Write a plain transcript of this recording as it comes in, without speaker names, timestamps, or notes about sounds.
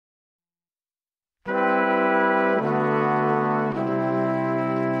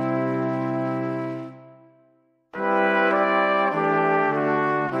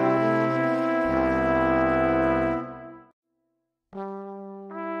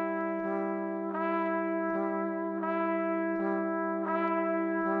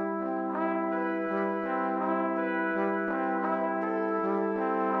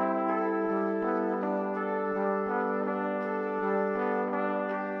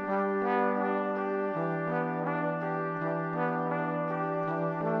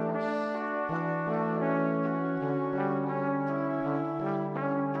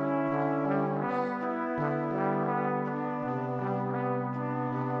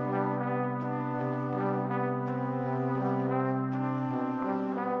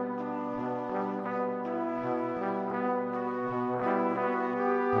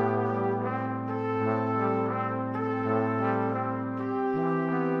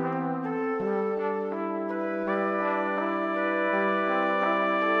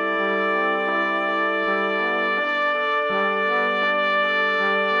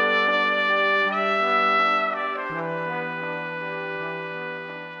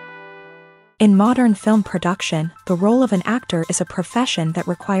In modern film production, the role of an actor is a profession that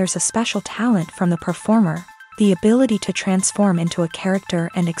requires a special talent from the performer, the ability to transform into a character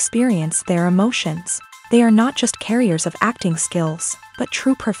and experience their emotions. They are not just carriers of acting skills, but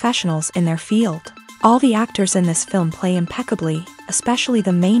true professionals in their field. All the actors in this film play impeccably, especially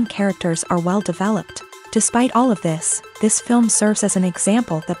the main characters are well developed. Despite all of this film serves as an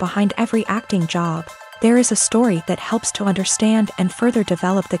example that behind every acting job, there is a story that helps to understand and further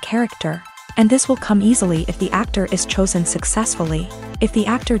develop the character. And this will come easily if the actor is chosen successfully. If the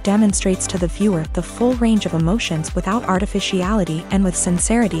actor demonstrates to the viewer the full range of emotions without artificiality and with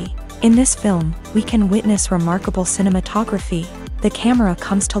sincerity. In this film, we can witness remarkable cinematography. The camera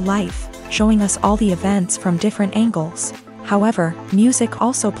comes to life, showing us all the events from different angles. However, music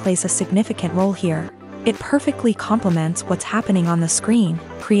also plays a significant role here. It perfectly complements what's happening on the screen,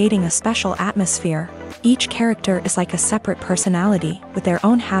 creating a special atmosphere. Each character is like a separate personality, with their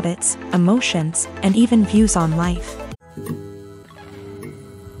own habits, emotions, and even views on life.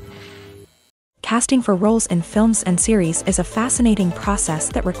 Casting for roles in films and series is a fascinating process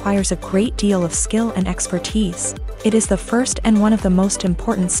that requires a great deal of skill and expertise. It is the first and one of the most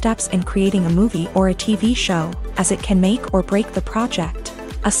important steps in creating a movie or a TV show, as it can make or break the project.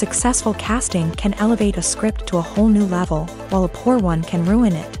 A successful casting can elevate a script to a whole new level, while a poor one can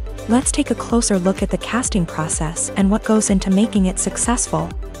ruin it. Let's take a closer look at the casting process and what goes into making it successful.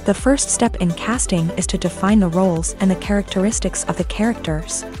 The first step in casting is to define the roles and the characteristics of the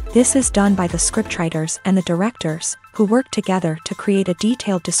characters. This is done by the scriptwriters and the directors, who work together to create a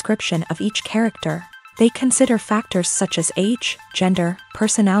detailed description of each character. They consider factors such as age, gender,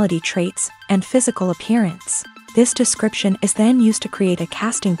 personality traits, and physical appearance. This description is then used to create a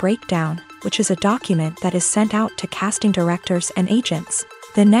casting breakdown, which is a document that is sent out to casting directors and agents.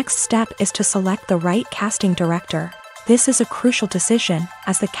 The next step is to select the right casting director. This is a crucial decision,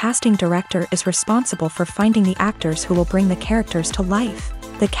 as the casting director is responsible for finding the actors who will bring the characters to life.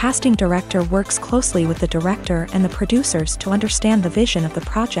 The casting director works closely with the director and the producers to understand the vision of the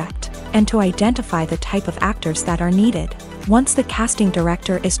project, and to identify the type of actors that are needed. Once the casting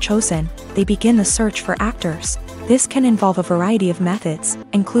director is chosen, they begin the search for actors. This can involve a variety of methods,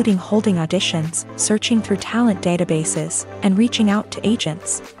 including holding auditions, searching through talent databases, and reaching out to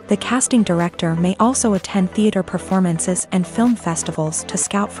agents. The casting director may also attend theater performances and film festivals to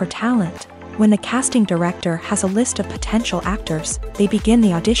scout for talent. When the casting director has a list of potential actors, they begin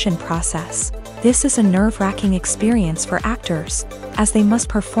the audition process. This is a nerve-wracking experience for actors, as they must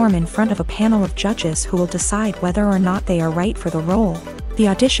perform in front of a panel of judges who will decide whether or not they are right for the role. The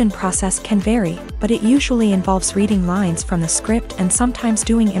audition process can vary, but it usually involves reading lines from the script and sometimes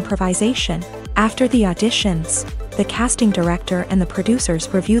doing improvisation. After the auditions, the casting director and the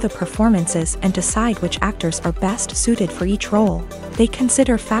producers review the performances and decide which actors are best suited for each role. They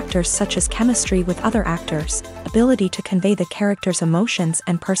consider factors such as chemistry with other actors, ability to convey the character's emotions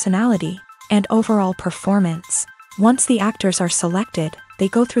and personality, and overall performance. Once the actors are selected, they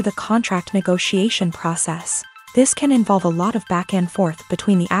go through the contract negotiation process. This can involve a lot of back and forth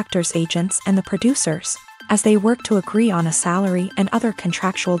between the actors' agents and the producers, as they work to agree on a salary and other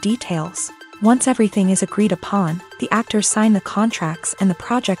contractual details. Once everything is agreed upon, the actors sign the contracts and the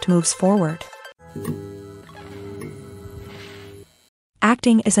project moves forward.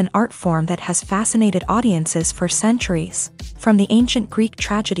 Acting is an art form that has fascinated audiences for centuries. From the ancient Greek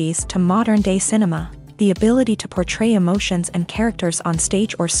tragedies to modern-day cinema, the ability to portray emotions and characters on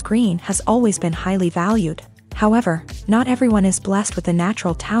stage or screen has always been highly valued. However, not everyone is blessed with the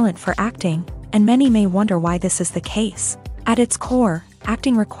natural talent for acting, and many may wonder why this is the case. At its core,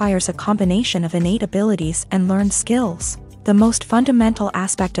 acting requires a combination of innate abilities and learned skills. The most fundamental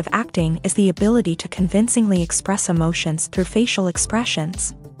aspect of acting is the ability to convincingly express emotions through facial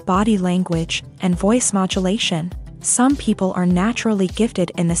expressions, body language, and voice modulation. Some people are naturally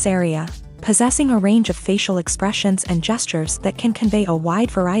gifted in this area, possessing a range of facial expressions and gestures that can convey a wide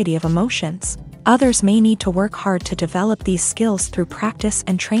variety of emotions. Others may need to work hard to develop these skills through practice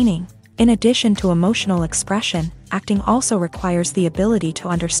and training. In addition to emotional expression, acting also requires the ability to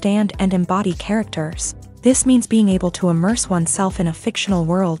understand and embody characters. This means being able to immerse oneself in a fictional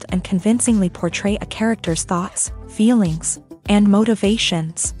world and convincingly portray a character's thoughts, feelings, and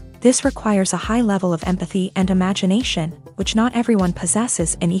motivations. This requires a high level of empathy and imagination, which not everyone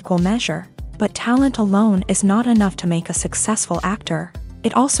possesses in equal measure. But talent alone is not enough to make a successful actor.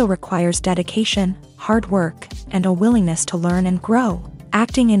 It also requires dedication, hard work, and a willingness to learn and grow.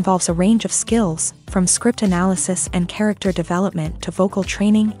 Acting involves a range of skills, from script analysis and character development to vocal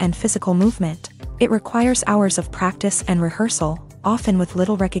training and physical movement. It requires hours of practice and rehearsal, often with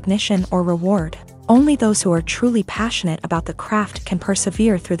little recognition or reward. Only those who are truly passionate about the craft can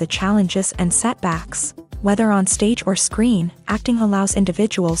persevere through the challenges and setbacks. Whether on stage or screen, acting allows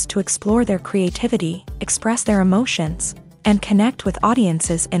individuals to explore their creativity, express their emotions, and connect with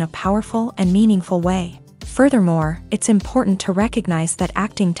audiences in a powerful and meaningful way. Furthermore, it's important to recognize that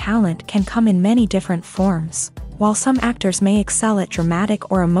acting talent can come in many different forms. While some actors may excel at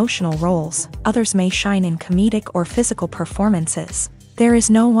dramatic or emotional roles, others may shine in comedic or physical performances. There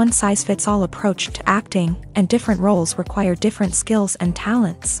is no one-size-fits-all approach to acting, and different roles require different skills and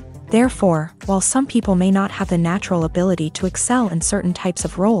talents. Therefore, while some people may not have the natural ability to excel in certain types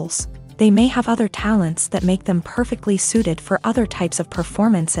of roles, they may have other talents that make them perfectly suited for other types of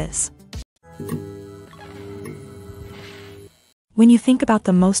performances. When you think about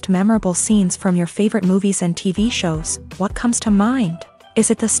the most memorable scenes from your favorite movies and TV shows, what comes to mind? Is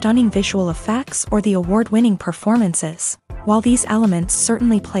it the stunning visual effects or the award-winning performances? While these elements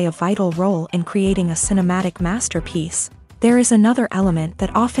certainly play a vital role in creating a cinematic masterpiece, there is another element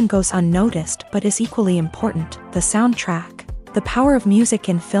that often goes unnoticed but is equally important: the soundtrack. The power of music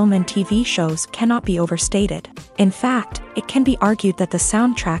in film and TV shows cannot be overstated. In fact, it can be argued that the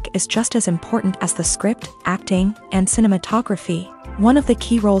soundtrack is just as important as the script, acting, and cinematography. One of the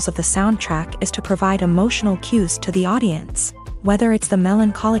key roles of the soundtrack is to provide emotional cues to the audience. Whether it's the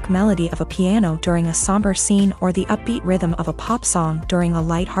melancholic melody of a piano during a somber scene or the upbeat rhythm of a pop song during a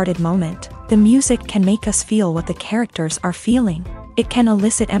lighthearted moment, the music can make us feel what the characters are feeling. It can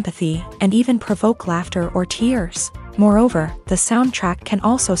elicit empathy and even provoke laughter or tears. Moreover, the soundtrack can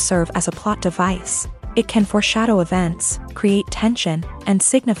also serve as a plot device. It can foreshadow events, create tension, and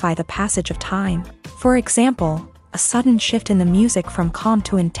signify the passage of time. For example, a sudden shift in the music from calm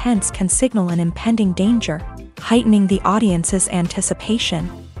to intense can signal an impending danger, heightening the audience's anticipation.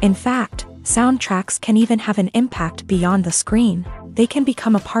 In fact, soundtracks can even have an impact beyond the screen. They can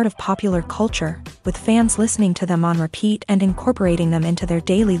become a part of popular culture, with fans listening to them on repeat and incorporating them into their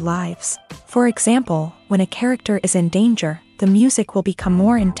daily lives. For example, when a character is in danger, the music will become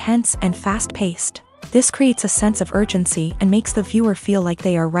more intense and fast-paced. This creates a sense of urgency and makes the viewer feel like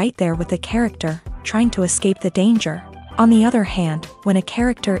they are right there with the character, trying to escape the danger. On the other hand, when a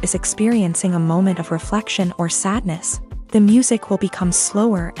character is experiencing a moment of reflection or sadness, the music will become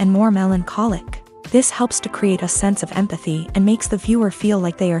slower and more melancholic. This helps to create a sense of empathy and makes the viewer feel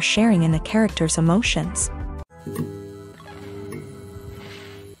like they are sharing in the character's emotions.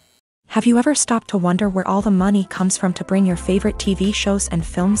 Have you ever stopped to wonder where all the money comes from to bring your favorite TV shows and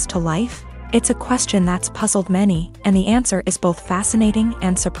films to life? It's a question that's puzzled many, and the answer is both fascinating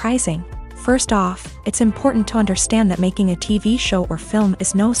and surprising. First off, it's important to understand that making a TV show or film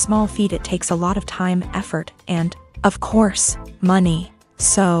is no small feat. It takes a lot of time, effort, and, of course, money.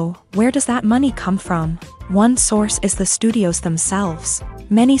 So, where does that money come from? One source is the studios themselves.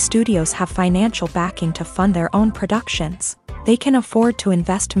 Many studios have financial backing to fund their own productions. They can afford to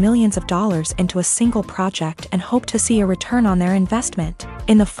invest millions of dollars into a single project and hope to see a return on their investment,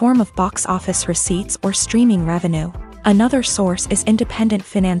 in the form of box office receipts or streaming revenue. Another source is independent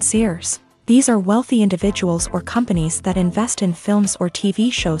financiers. These are wealthy individuals or companies that invest in films or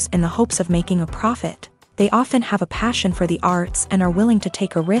TV shows in the hopes of making a profit. They often have a passion for the arts and are willing to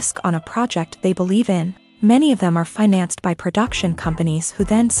take a risk on a project they believe in. Many of them are financed by production companies who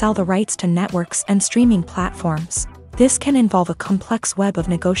then sell the rights to networks and streaming platforms. This can involve a complex web of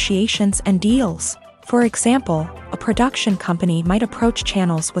negotiations and deals. For example, a production company might approach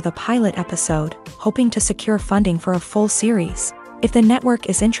channels with a pilot episode, hoping to secure funding for a full series. If the network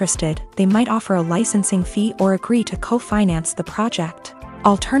is interested, they might offer a licensing fee or agree to co-finance the project.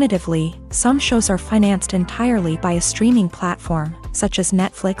 Alternatively, some shows are financed entirely by a streaming platform, such as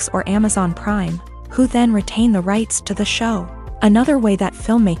Netflix or Amazon Prime, who then retain the rights to the show. Another way that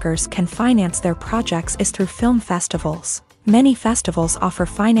filmmakers can finance their projects is through film festivals. Many festivals offer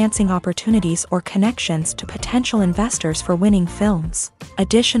financing opportunities or connections to potential investors for winning films.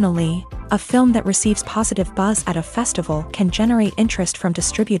 Additionally, a film that receives positive buzz at a festival can generate interest from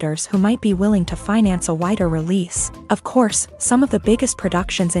distributors who might be willing to finance a wider release. Of course, some of the biggest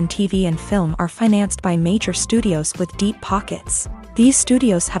productions in TV and film are financed by major studios with deep pockets. These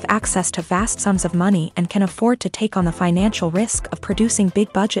studios have access to vast sums of money and can afford to take on the financial risk of producing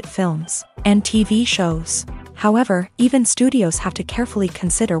big-budget films and TV shows. However, even studios have to carefully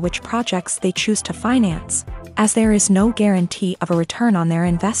consider which projects they choose to finance, as there is no guarantee of a return on their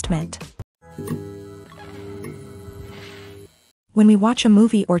investment. When we watch a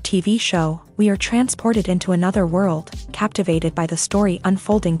movie or TV show, we are transported into another world, captivated by the story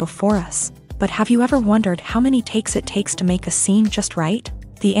unfolding before us. But have you ever wondered how many takes it takes to make a scene just right?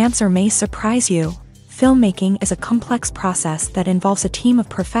 The answer may surprise you. Filmmaking is a complex process that involves a team of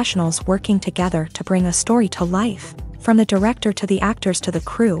professionals working together to bring a story to life. From the director to the actors to the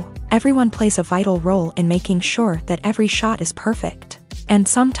crew, everyone plays a vital role in making sure that every shot is perfect. And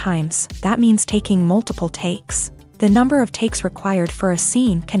sometimes, that means taking multiple takes. The number of takes required for a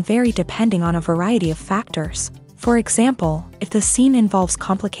scene can vary depending on a variety of factors. For example, if the scene involves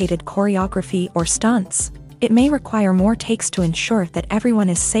complicated choreography or stunts, it may require more takes to ensure that everyone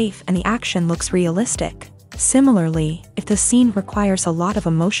is safe and the action looks realistic. Similarly, if the scene requires a lot of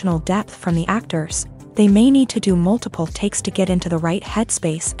emotional depth from the actors, they may need to do multiple takes to get into the right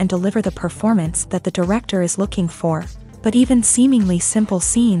headspace and deliver the performance that the director is looking for. But even seemingly simple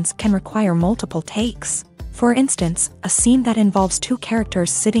scenes can require multiple takes. For instance, a scene that involves two characters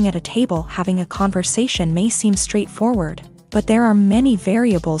sitting at a table having a conversation may seem straightforward, but there are many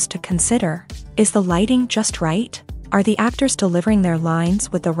variables to consider. Is the lighting just right? Are the actors delivering their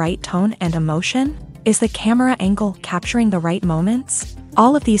lines with the right tone and emotion? Is the camera angle capturing the right moments?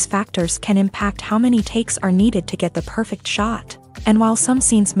 All of these factors can impact how many takes are needed to get the perfect shot. And while some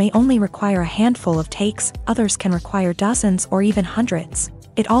scenes may only require a handful of takes, others can require dozens or even hundreds.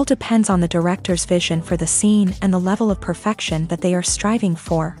 It all depends on the director's vision for the scene and the level of perfection that they are striving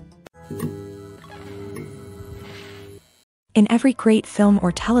for. In every great film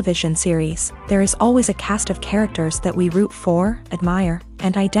or television series, there is always a cast of characters that we root for, admire,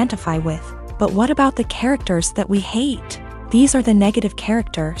 and identify with. But what about the characters that we hate? These are the negative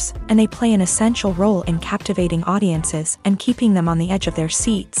characters, and they play an essential role in captivating audiences and keeping them on the edge of their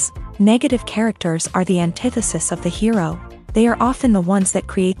seats. Negative characters are the antithesis of the hero. They are often the ones that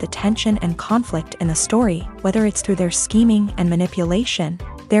create the tension and conflict in the story, whether it's through their scheming and manipulation,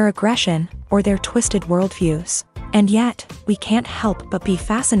 their aggression, or their twisted worldviews. And yet, we can't help but be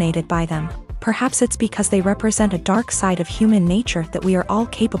fascinated by them. Perhaps it's because they represent a dark side of human nature that we are all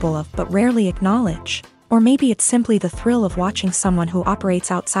capable of but rarely acknowledge. Or maybe it's simply the thrill of watching someone who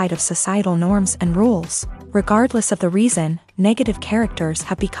operates outside of societal norms and rules. Regardless of the reason, negative characters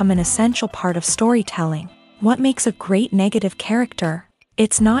have become an essential part of storytelling. What makes a great negative character?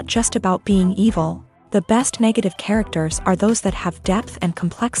 It's not just about being evil. The best negative characters are those that have depth and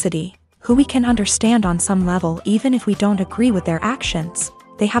complexity, who we can understand on some level even if we don't agree with their actions.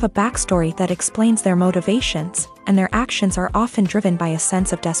 They have a backstory that explains their motivations, and their actions are often driven by a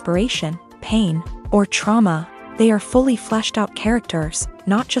sense of desperation, pain, or trauma. They are fully fleshed out characters,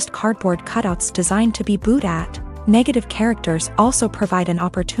 not just cardboard cutouts designed to be booed at. Negative characters also provide an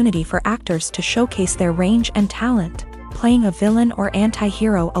opportunity for actors to showcase their range and talent. Playing a villain or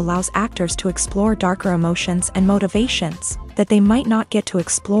anti-hero allows actors to explore darker emotions and motivations that they might not get to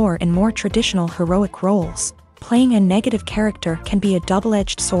explore in more traditional heroic roles. Playing a negative character can be a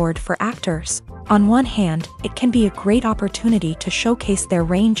double-edged sword for actors. On one hand, it can be a great opportunity to showcase their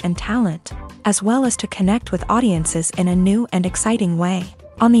range and talent, as well as to connect with audiences in a new and exciting way.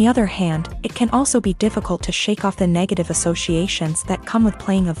 On the other hand, it can also be difficult to shake off the negative associations that come with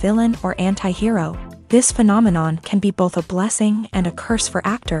playing a villain or anti-hero. This phenomenon can be both a blessing and a curse for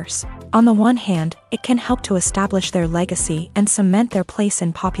actors. On the one hand, it can help to establish their legacy and cement their place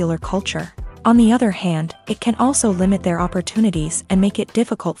in popular culture. On the other hand, it can also limit their opportunities and make it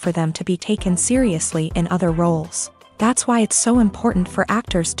difficult for them to be taken seriously in other roles. That's why it's so important for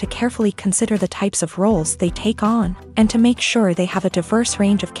actors to carefully consider the types of roles they take on, and to make sure they have a diverse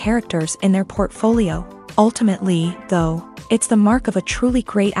range of characters in their portfolio. Ultimately, though, it's the mark of a truly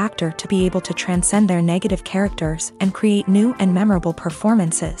great actor to be able to transcend their negative characters and create new and memorable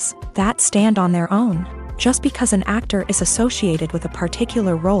performances that stand on their own. Just because an actor is associated with a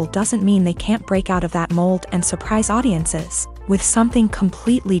particular role doesn't mean they can't break out of that mold and surprise audiences with something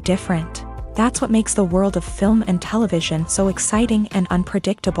completely different. That's what makes the world of film and television so exciting and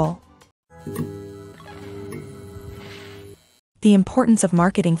unpredictable. The importance of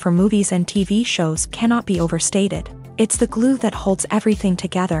marketing for movies and TV shows cannot be overstated. It's the glue that holds everything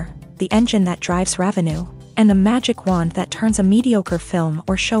together, the engine that drives revenue, and the magic wand that turns a mediocre film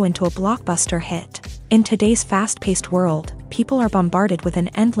or show into a blockbuster hit. In today's fast-paced world, people are bombarded with an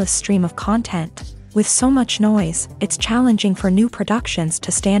endless stream of content. With so much noise, it's challenging for new productions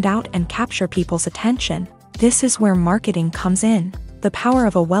to stand out and capture people's attention. This is where marketing comes in. The power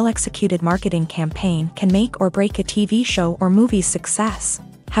of a well-executed marketing campaign can make or break a TV show or movie's success.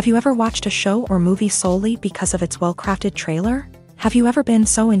 Have you ever watched a show or movie solely because of its well-crafted trailer? Have you ever been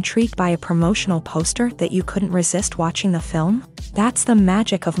so intrigued by a promotional poster that you couldn't resist watching the film? That's the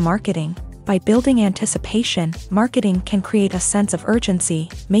magic of marketing. By building anticipation, marketing can create a sense of urgency,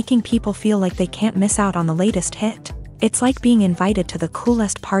 making people feel like they can't miss out on the latest hit. It's like being invited to the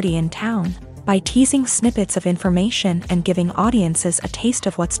coolest party in town. By teasing snippets of information and giving audiences a taste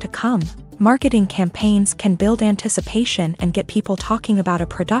of what's to come, Marketing campaigns can build anticipation and get people talking about a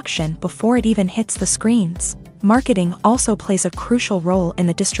production before it even hits the screens. Marketing also plays a crucial role in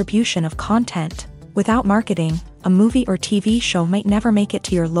the distribution of content. Without marketing, a movie or TV show might never make it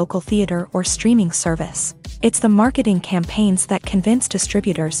to your local theater or streaming service. It's the marketing campaigns that convince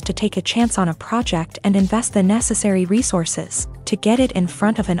distributors to take a chance on a project and invest the necessary resources to get it in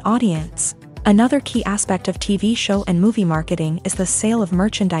front of an audience. Another key aspect of TV show and movie marketing is the sale of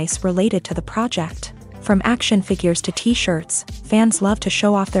merchandise related to the project. From action figures to t-shirts, fans love to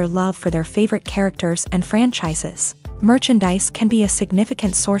show off their love for their favorite characters and franchises. Merchandise can be a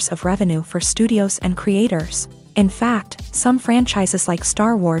significant source of revenue for studios and creators. In fact, some franchises like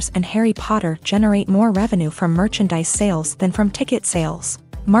Star Wars and Harry Potter generate more revenue from merchandise sales than from ticket sales.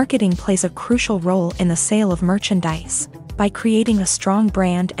 Marketing plays a crucial role in the sale of merchandise. By creating a strong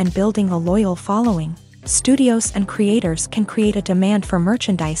brand and building a loyal following, studios and creators can create a demand for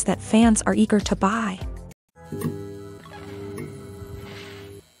merchandise that fans are eager to buy.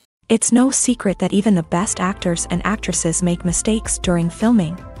 It's no secret that even the best actors and actresses make mistakes during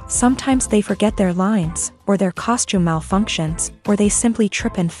filming. Sometimes they forget their lines, or their costume malfunctions, or they simply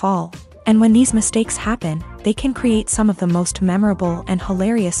trip and fall. And when these mistakes happen, they can create some of the most memorable and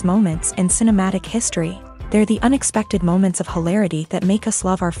hilarious moments in cinematic history. They're the unexpected moments of hilarity that make us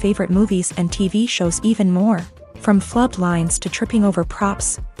love our favorite movies and TV shows even more. From flubbed lines to tripping over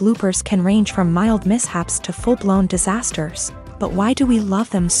props, bloopers can range from mild mishaps to full-blown disasters. But why do we love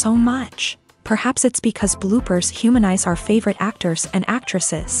them so much? Perhaps it's because bloopers humanize our favorite actors and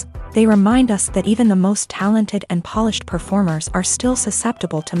actresses. They remind us that even the most talented and polished performers are still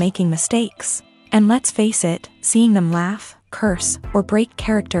susceptible to making mistakes. And let's face it, seeing them laugh, curse, or break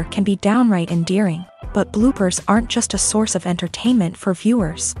character can be downright endearing. But bloopers aren't just a source of entertainment for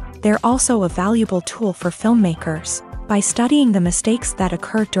viewers. They're also a valuable tool for filmmakers. By studying the mistakes that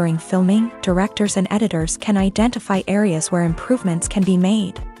occur during filming, directors and editors can identify areas where improvements can be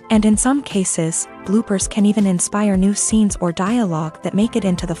made. And in some cases, bloopers can even inspire new scenes or dialogue that make it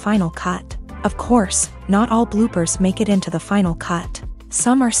into the final cut. Of course, not all bloopers make it into the final cut.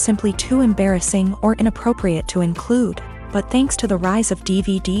 Some are simply too embarrassing or inappropriate to include. But thanks to the rise of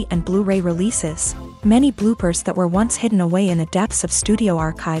DVD and Blu-ray releases, many bloopers that were once hidden away in the depths of studio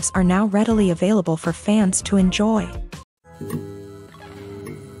archives are now readily available for fans to enjoy.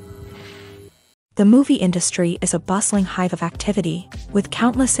 The movie industry is a bustling hive of activity, with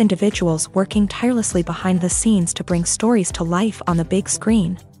countless individuals working tirelessly behind the scenes to bring stories to life on the big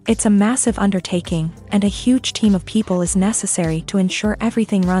screen. It's a massive undertaking, and a huge team of people is necessary to ensure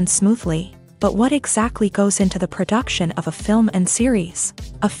everything runs smoothly. But what exactly goes into the production of a film and series?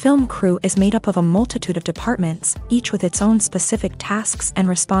 A film crew is made up of a multitude of departments, each with its own specific tasks and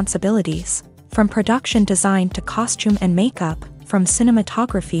responsibilities. From production design to costume and makeup, from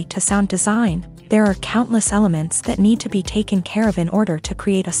cinematography to sound design, there are countless elements that need to be taken care of in order to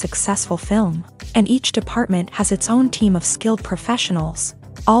create a successful film. And each department has its own team of skilled professionals,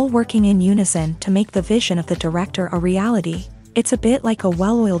 all working in unison to make the vision of the director a reality. It's a bit like a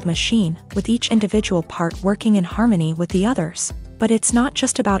well-oiled machine, with each individual part working in harmony with the others. But it's not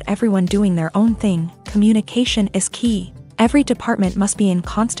just about everyone doing their own thing. Communication is key. Every department must be in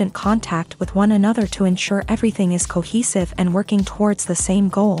constant contact with one another to ensure everything is cohesive and working towards the same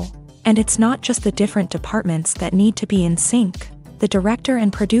goal. And it's not just the different departments that need to be in sync. The director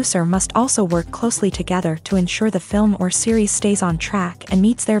and producer must also work closely together to ensure the film or series stays on track and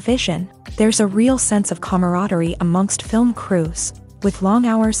meets their vision. There's a real sense of camaraderie amongst film crews. With long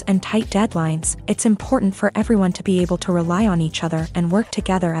hours and tight deadlines, it's important for everyone to be able to rely on each other and work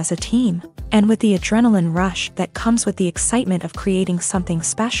together as a team. And with the adrenaline rush that comes with the excitement of creating something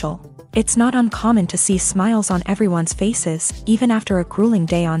special, it's not uncommon to see smiles on everyone's faces, even after a grueling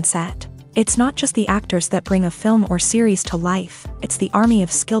day on set. It's not just the actors that bring a film or series to life, it's the army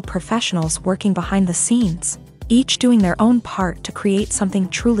of skilled professionals working behind the scenes, each doing their own part to create something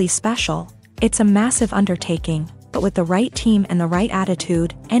truly special. It's a massive undertaking, but with the right team and the right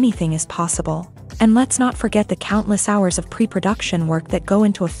attitude, anything is possible. And let's not forget the countless hours of pre-production work that go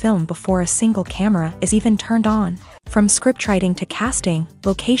into a film before a single camera is even turned on. From scriptwriting to casting,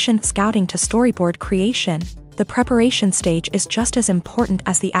 location scouting to storyboard creation, the preparation stage is just as important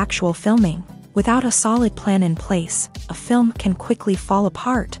as the actual filming. Without a solid plan in place, a film can quickly fall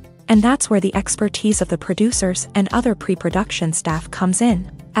apart. And that's where the expertise of the producers and other pre-production staff comes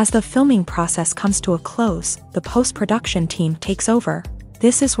in. As the filming process comes to a close, the post-production team takes over.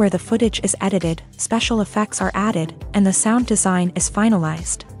 This is where the footage is edited, special effects are added, and the sound design is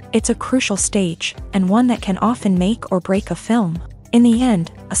finalized. It's a crucial stage, and one that can often make or break a film. In the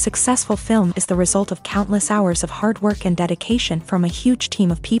end, a successful film is the result of countless hours of hard work and dedication from a huge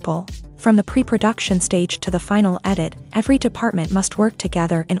team of people. From the pre-production stage to the final edit, every department must work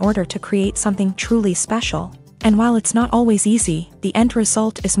together in order to create something truly special. And while it's not always easy, the end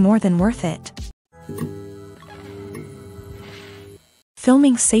result is more than worth it.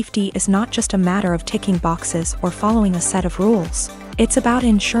 Filming safety is not just a matter of ticking boxes or following a set of rules. It's about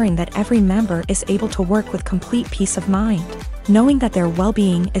ensuring that every member is able to work with complete peace of mind, knowing that their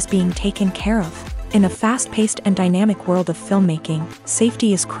well-being is being taken care of. In a fast-paced and dynamic world of filmmaking,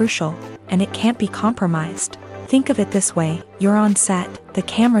 safety is crucial, and it can't be compromised. Think of it this way: you're on set, the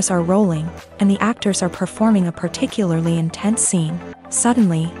cameras are rolling, and the actors are performing a particularly intense scene.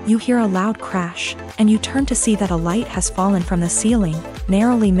 Suddenly, you hear a loud crash, and you turn to see that a light has fallen from the ceiling,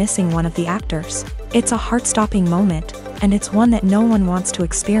 narrowly missing one of the actors. It's a heart-stopping moment, and it's one that no one wants to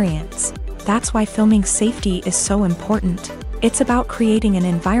experience. That's why filming safety is so important. It's about creating an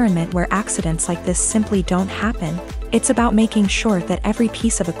environment where accidents like this simply don't happen. It's about making sure that every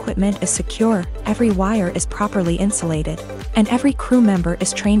piece of equipment is secure, every wire is properly insulated, and every crew member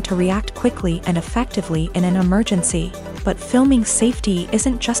is trained to react quickly and effectively in an emergency. But filming safety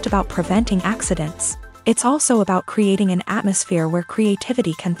isn't just about preventing accidents. It's also about creating an atmosphere where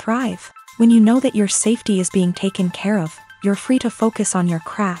creativity can thrive. When you know that your safety is being taken care of, you're free to focus on your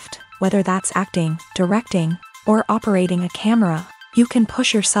craft, whether that's acting, directing, or operating a camera. You can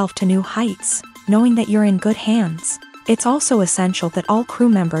push yourself to new heights, knowing that you're in good hands. It's also essential that all crew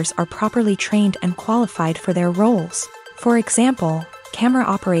members are properly trained and qualified for their roles. For example, camera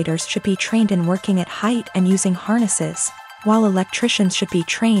operators should be trained in working at height and using harnesses, while electricians should be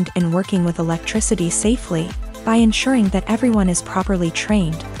trained in working with electricity safely. By ensuring that everyone is properly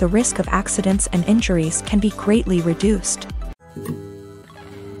trained, the risk of accidents and injuries can be greatly reduced.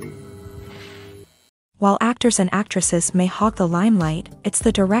 While actors and actresses may hog the limelight, it's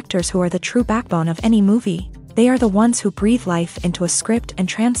the directors who are the true backbone of any movie. They are the ones who breathe life into a script and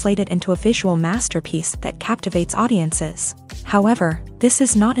translate it into a visual masterpiece that captivates audiences. However, this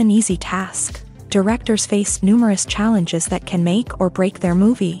is not an easy task. Directors face numerous challenges that can make or break their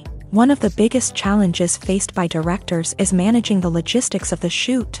movie. One of the biggest challenges faced by directors is managing the logistics of the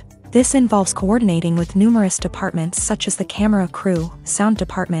shoot. This involves coordinating with numerous departments such as the camera crew, sound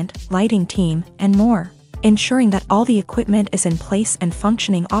department, lighting team, and more. Ensuring that all the equipment is in place and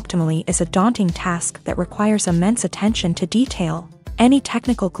functioning optimally is a daunting task that requires immense attention to detail. Any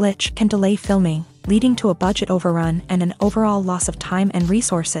technical glitch can delay filming, leading to a budget overrun and an overall loss of time and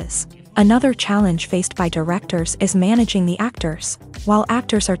resources. Another challenge faced by directors is managing the actors. While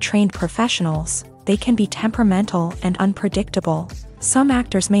actors are trained professionals, they can be temperamental and unpredictable. Some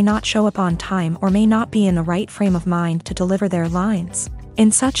actors may not show up on time or may not be in the right frame of mind to deliver their lines.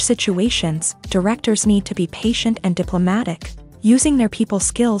 In such situations, directors need to be patient and diplomatic, using their people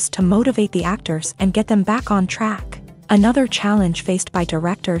skills to motivate the actors and get them back on track. Another challenge faced by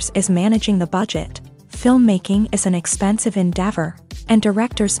directors is managing the budget. Filmmaking is an expensive endeavor, and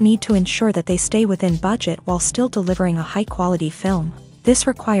directors need to ensure that they stay within budget while still delivering a high-quality film. This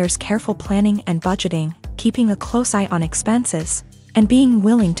requires careful planning and budgeting, keeping a close eye on expenses, and being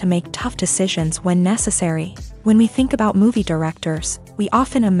willing to make tough decisions when necessary. When we think about movie directors, we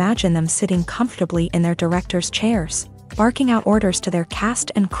often imagine them sitting comfortably in their director's chairs, barking out orders to their cast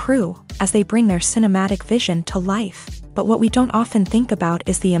and crew as they bring their cinematic vision to life. But what we don't often think about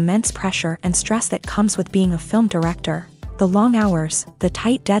is the immense pressure and stress that comes with being a film director. The long hours, the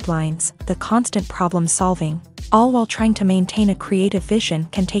tight deadlines, the constant problem solving, all while trying to maintain a creative vision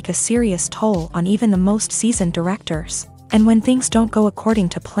can take a serious toll on even the most seasoned directors. And when things don't go according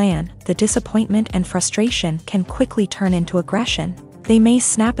to plan, the disappointment and frustration can quickly turn into aggression. They may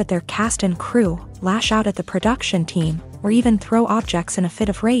snap at their cast and crew, lash out at the production team, or even throw objects in a fit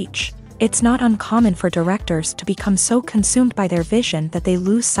of rage. It's not uncommon for directors to become so consumed by their vision that they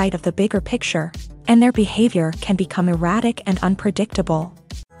lose sight of the bigger picture, and their behavior can become erratic and unpredictable.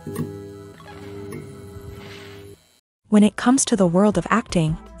 When it comes to the world of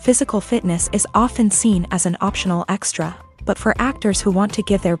acting, physical fitness is often seen as an optional extra. But for actors who want to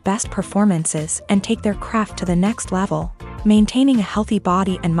give their best performances and take their craft to the next level, maintaining a healthy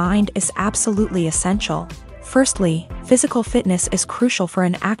body and mind is absolutely essential. Firstly, physical fitness is crucial for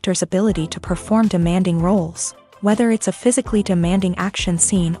an actor's ability to perform demanding roles. Whether it's a physically demanding action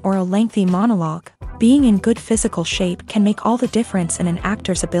scene or a lengthy monologue, being in good physical shape can make all the difference in an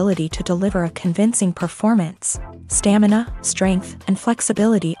actor's ability to deliver a convincing performance. Stamina, strength, and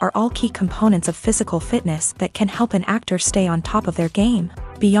flexibility are all key components of physical fitness that can help an actor stay on top of their game.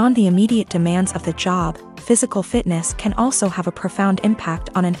 Beyond the immediate demands of the job, physical fitness can also have a profound impact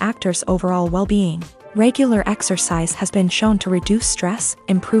on an actor's overall well-being. Regular exercise has been shown to reduce stress,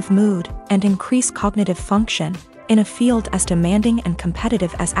 improve mood, and increase cognitive function. In a field as demanding and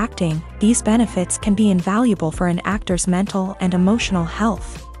competitive as acting, these benefits can be invaluable for an actor's mental and emotional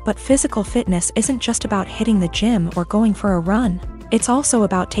health. But physical fitness isn't just about hitting the gym or going for a run. It's also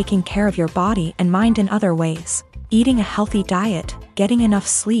about taking care of your body and mind in other ways. Eating a healthy diet, getting enough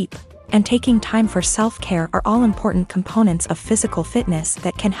sleep, and taking time for self-care are all important components of physical fitness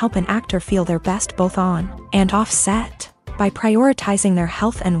that can help an actor feel their best both on and off set. By prioritizing their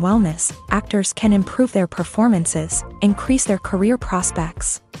health and wellness, actors can improve their performances, increase their career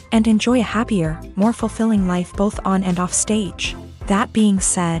prospects, and enjoy a happier, more fulfilling life both on and off stage. That being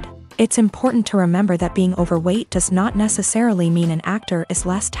said, it's important to remember that being overweight does not necessarily mean an actor is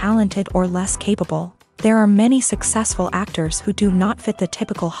less talented or less capable. There are many successful actors who do not fit the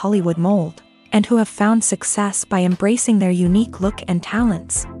typical Hollywood mold, and who have found success by embracing their unique look and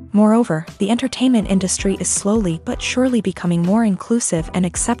talents. Moreover, the entertainment industry is slowly but surely becoming more inclusive and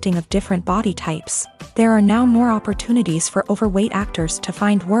accepting of different body types. There are now more opportunities for overweight actors to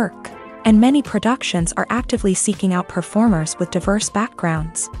find work, and many productions are actively seeking out performers with diverse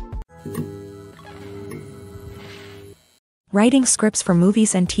backgrounds. Writing scripts for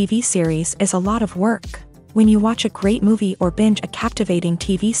movies and TV series is a lot of work. When you watch a great movie or binge a captivating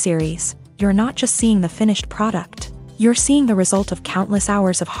TV series, you're not just seeing the finished product. You're seeing the result of countless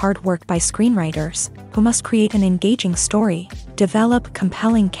hours of hard work by screenwriters, who must create an engaging story, develop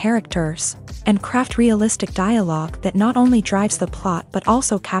compelling characters, and craft realistic dialogue that not only drives the plot but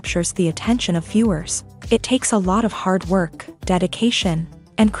also captures the attention of viewers. It takes a lot of hard work, dedication,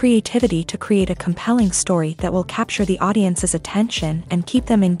 and creativity to create a compelling story that will capture the audience's attention and keep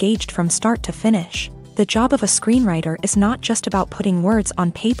them engaged from start to finish. The job of a screenwriter is not just about putting words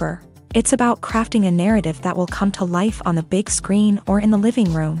on paper. It's about crafting a narrative that will come to life on the big screen or in the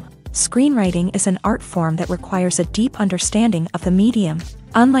living room. Screenwriting is an art form that requires a deep understanding of the medium.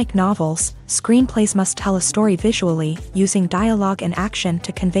 Unlike novels, screenplays must tell a story visually, using dialogue and action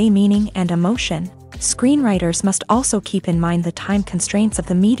to convey meaning and emotion. Screenwriters must also keep in mind the time constraints of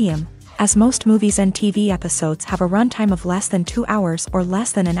the medium, as most movies and TV episodes have a runtime of less than 2 hours or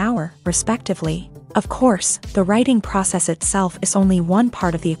less than an hour, respectively. Of course, the writing process itself is only one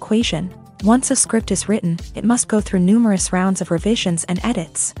part of the equation. Once a script is written, it must go through numerous rounds of revisions and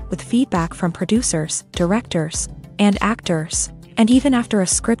edits, with feedback from producers, directors, and actors. And even after a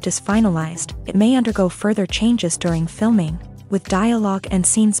script is finalized, it may undergo further changes during filming, with dialogue and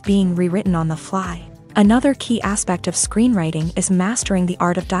scenes being rewritten on the fly. Another key aspect of screenwriting is mastering the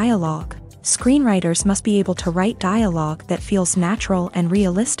art of dialogue. Screenwriters must be able to write dialogue that feels natural and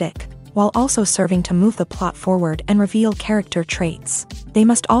realistic, while also serving to move the plot forward and reveal character traits. They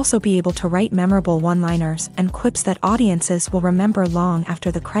must also be able to write memorable one-liners and quips that audiences will remember long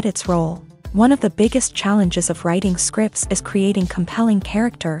after the credits roll. One of the biggest challenges of writing scripts is creating compelling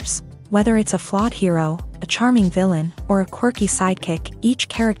characters. Whether it's a flawed hero, a charming villain, or a quirky sidekick, each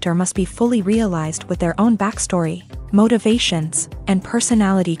character must be fully realized with their own backstory, motivations, and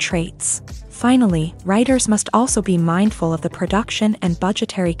personality traits. Finally, writers must also be mindful of the production and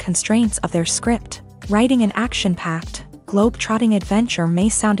budgetary constraints of their script. Writing an action-packed, globe-trotting adventure may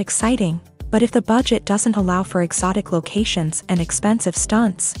sound exciting, but if the budget doesn't allow for exotic locations and expensive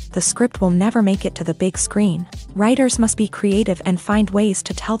stunts, the script will never make it to the big screen. Writers must be creative and find ways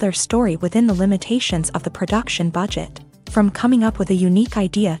to tell their story within the limitations of the production budget. From coming up with a unique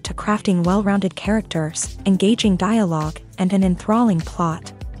idea to crafting well-rounded characters, engaging dialogue, and an enthralling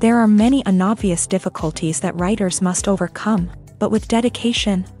plot, there are many unobvious difficulties that writers must overcome, but with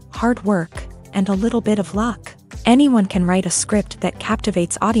dedication, hard work, and a little bit of luck, anyone can write a script that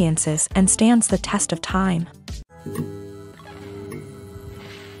captivates audiences and stands the test of time.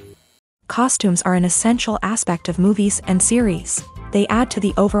 Costumes are an essential aspect of movies and series. They add to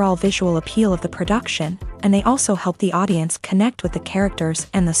the overall visual appeal of the production, and they also help the audience connect with the characters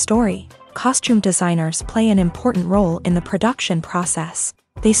and the story. Costume designers play an important role in the production process.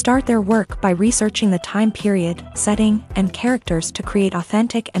 They start their work by researching the time period, setting, and characters to create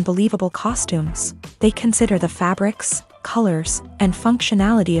authentic and believable costumes. They consider the fabrics, colors, and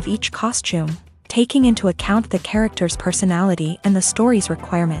functionality of each costume, taking into account the character's personality and the story's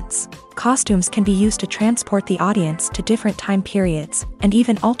requirements. Costumes can be used to transport the audience to different time periods and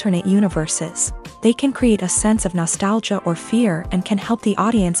even alternate universes. They can create a sense of nostalgia or fear and can help the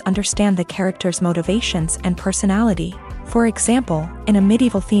audience understand the character's motivations and personality. For example, in a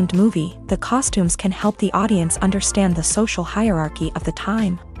medieval-themed movie, the costumes can help the audience understand the social hierarchy of the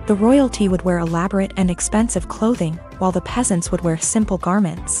time. The royalty would wear elaborate and expensive clothing, while the peasants would wear simple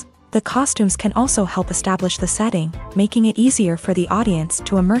garments. The costumes can also help establish the setting, making it easier for the audience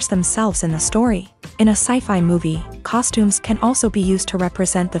to immerse themselves in the story. In a sci-fi movie, costumes can also be used to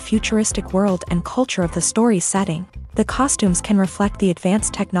represent the futuristic world and culture of the story's setting. The costumes can reflect the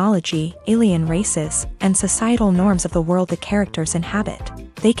advanced technology, alien races, and societal norms of the world the characters inhabit.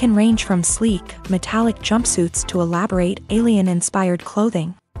 They can range from sleek, metallic jumpsuits to elaborate, alien-inspired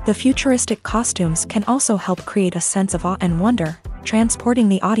clothing. The futuristic costumes can also help create a sense of awe and wonder, transporting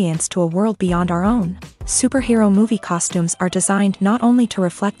the audience to a world beyond our own. Superhero movie costumes are designed not only to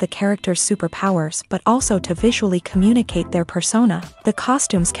reflect the character's superpowers but also to visually communicate their persona. The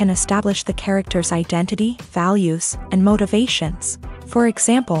costumes can establish the character's identity, values, and motivations. For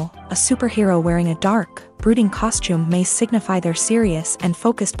example, a superhero wearing a dark, brooding costume may signify their serious and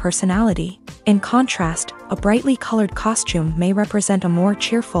focused personality. In contrast, a brightly colored costume may represent a more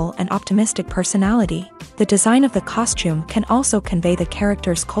cheerful and optimistic personality. The design of the costume can also convey the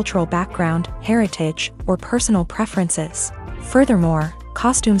character's cultural background, heritage, or personal preferences. Furthermore,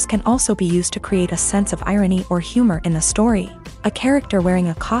 costumes can also be used to create a sense of irony or humor in the story. A character wearing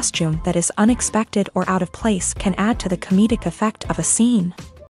a costume that is unexpected or out of place can add to the comedic effect of a scene.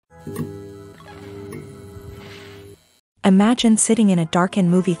 Imagine sitting in a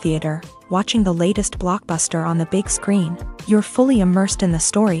darkened movie theater, watching the latest blockbuster on the big screen. You're fully immersed in the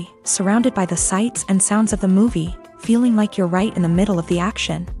story, surrounded by the sights and sounds of the movie, feeling like you're right in the middle of the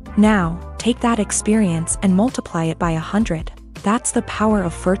action. Now, take that experience and multiply it by 100. That's the power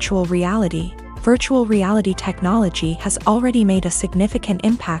of virtual reality. Virtual reality technology has already made a significant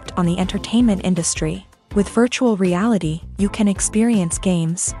impact on the entertainment industry. With virtual reality, you can experience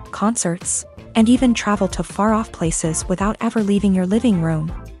games, concerts, and even travel to far-off places without ever leaving your living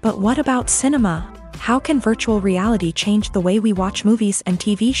room. But what about cinema? How can virtual reality change the way we watch movies and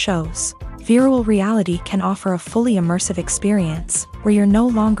TV shows? Virtual reality can offer a fully immersive experience, where you're no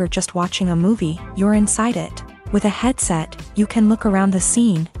longer just watching a movie, you're inside it. With a headset, you can look around the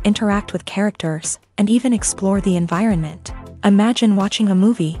scene, interact with characters, and even explore the environment. Imagine watching a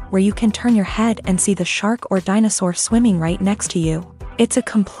movie where you can turn your head and see the shark or dinosaur swimming right next to you. It's a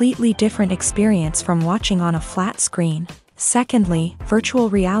completely different experience from watching on a flat screen. Secondly, virtual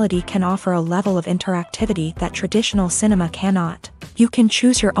reality can offer a level of interactivity that traditional cinema cannot. You can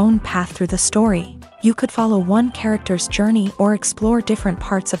choose your own path through the story. You could follow one character's journey or explore different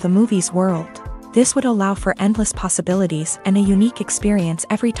parts of the movie's world. This would allow for endless possibilities and a unique experience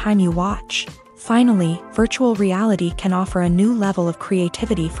every time you watch. Finally, virtual reality can offer a new level of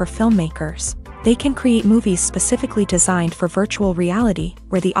creativity for filmmakers. They can create movies specifically designed for virtual reality,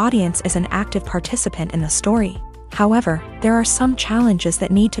 where the audience is an active participant in the story. However, there are some challenges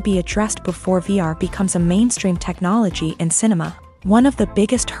that need to be addressed before VR becomes a mainstream technology in cinema. One of the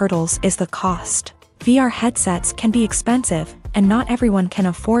biggest hurdles is the cost. VR headsets can be expensive, and not everyone can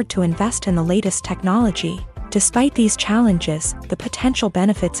afford to invest in the latest technology. Despite these challenges, the potential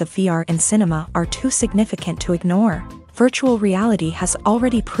benefits of VR in cinema are too significant to ignore. Virtual reality has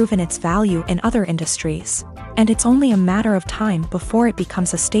already proven its value in other industries, and it's only a matter of time before it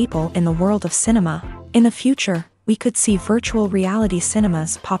becomes a staple in the world of cinema. In the future, we could see virtual reality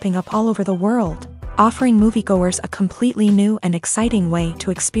cinemas popping up all over the world, offering moviegoers a completely new and exciting way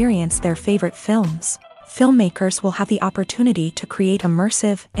to experience their favorite films. Filmmakers will have the opportunity to create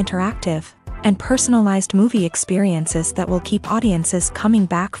immersive, interactive, and personalized movie experiences that will keep audiences coming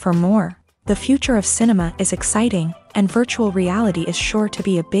back for more. The future of cinema is exciting, and virtual reality is sure to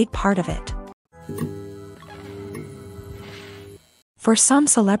be a big part of it. For some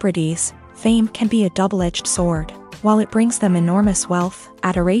celebrities, fame can be a double-edged sword. While it brings them enormous wealth,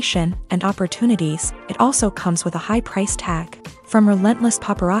 adoration, and opportunities, it also comes with a high price tag. From relentless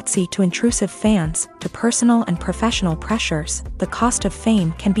paparazzi to intrusive fans, to personal and professional pressures, the cost of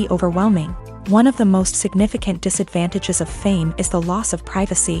fame can be overwhelming. One of the most significant disadvantages of fame is the loss of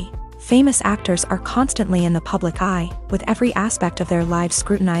privacy. Famous actors are constantly in the public eye, with every aspect of their lives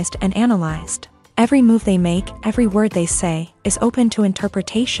scrutinized and analyzed. Every move they make, every word they say, is open to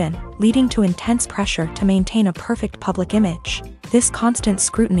interpretation, leading to intense pressure to maintain a perfect public image. This constant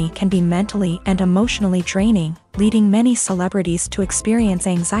scrutiny can be mentally and emotionally draining, leading many celebrities to experience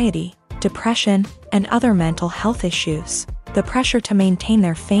anxiety, depression, and other mental health issues. The pressure to maintain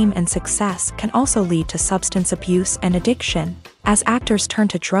their fame and success can also lead to substance abuse and addiction, as actors turn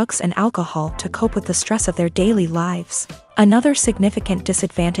to drugs and alcohol to cope with the stress of their daily lives. Another significant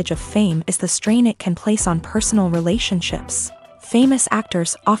disadvantage of fame is the strain it can place on personal relationships. Famous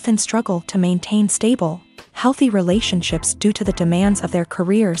actors often struggle to maintain stable, healthy relationships due to the demands of their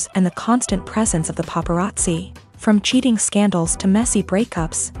careers and the constant presence of the paparazzi. From cheating scandals to messy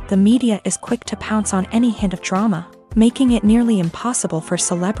breakups, the media is quick to pounce on any hint of drama. making it nearly impossible for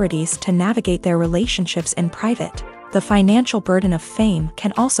celebrities to navigate their relationships in private. The financial burden of fame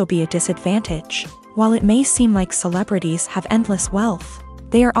can also be a disadvantage. While it may seem like celebrities have endless wealth,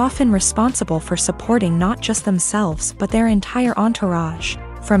 they are often responsible for supporting not just themselves but their entire entourage.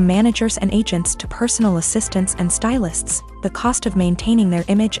 From managers and agents to personal assistants and stylists, the cost of maintaining their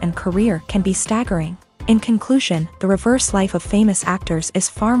image and career can be staggering. In conclusion, the reverse life of famous actors is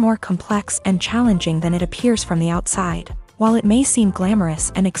far more complex and challenging than it appears from the outside. While it may seem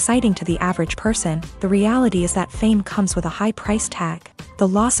glamorous and exciting to the average person, the reality is that fame comes with a high price tag. The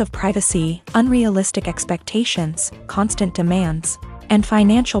loss of privacy, unrealistic expectations, constant demands, and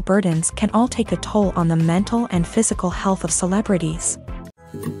financial burdens can all take a toll on the mental and physical health of celebrities.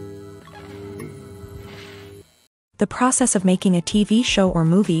 The process of making a TV show or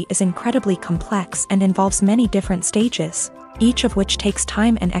movie is incredibly complex and involves many different stages, each of which takes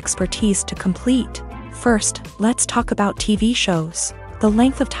time and expertise to complete. First, let's talk about TV shows. The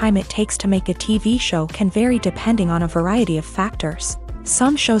length of time it takes to make a TV show can vary depending on a variety of factors.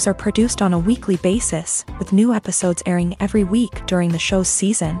 Some shows are produced on a weekly basis, with new episodes airing every week during the show's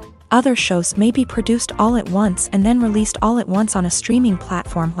season. Other shows may be produced all at once and then released all at once on a streaming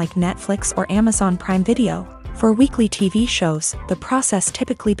platform like Netflix or Amazon Prime Video. For weekly TV shows, the process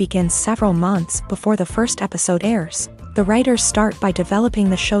typically begins several months before the first episode airs. The writers start by developing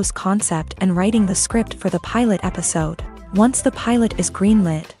the show's concept and writing the script for the pilot episode. Once the pilot is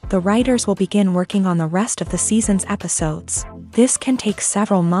greenlit, the writers will begin working on the rest of the season's episodes. This can take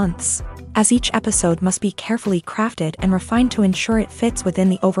several months, as each episode must be carefully crafted and refined to ensure it fits within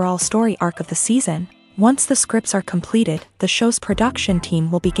the overall story arc of the season. Once the scripts are completed, the show's production team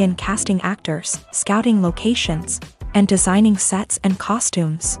will begin casting actors, scouting locations, and designing sets and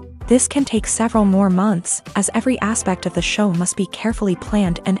costumes. This can take several more months, as every aspect of the show must be carefully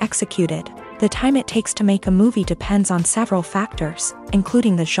planned and executed. The time it takes to make a movie depends on several factors,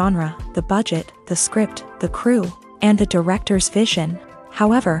 including the genre, the budget, the script, the crew, and the director's vision.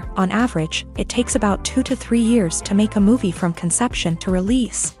 However, on average, it takes about 2 to 3 years to make a movie from conception to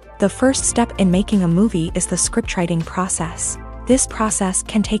release. The first step in making a movie is the scriptwriting process. This process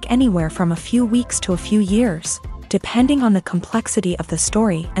can take anywhere from a few weeks to a few years, depending on the complexity of the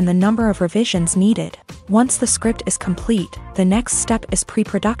story and the number of revisions needed. Once the script is complete, the next step is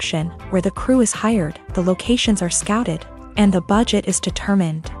pre-production, where the crew is hired, the locations are scouted, and the budget is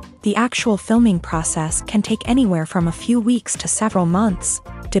determined. The actual filming process can take anywhere from a few weeks to several months,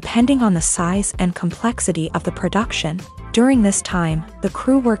 depending on the size and complexity of the production. During this time, the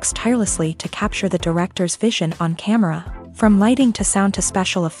crew works tirelessly to capture the director's vision on camera. From lighting to sound to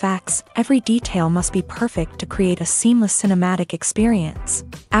special effects, every detail must be perfect to create a seamless cinematic experience.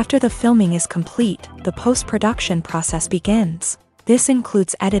 After the filming is complete, the post-production process begins. This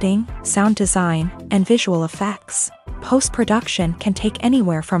includes editing, sound design, and visual effects. Post-production can take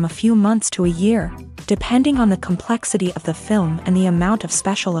anywhere from a few months to a year, depending on the complexity of the film and the amount of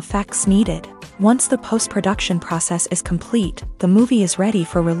special effects needed. Once the post-production process is complete, the movie is ready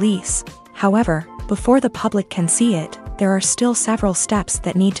for release. However, before the public can see it, there are still several steps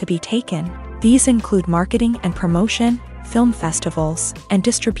that need to be taken. These include marketing and promotion, film festivals, and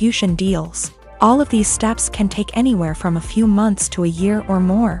distribution deals. All of these steps can take anywhere from a few months to a year or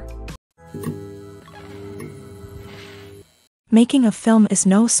more. Making a film is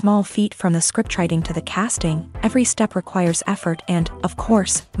no small feat. From the scriptwriting to the casting, every step requires effort and, of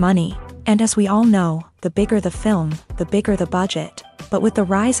course, money. And as we all know, the bigger the film, the bigger the budget. But with the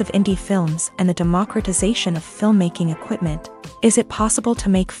rise of indie films and the democratization of filmmaking equipment, is it possible to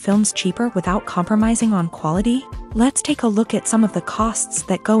make films cheaper without compromising on quality? Let's take a look at some of the costs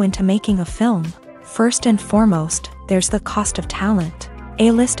that go into making a film. First and foremost, there's the cost of talent.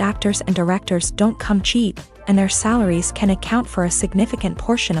 A-list actors and directors don't come cheap, and their salaries can account for a significant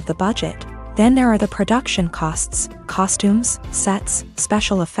portion of the budget. Then there are the production costs, costumes, sets,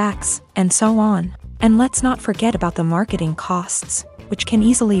 special effects, and so on. And let's not forget about the marketing costs, which can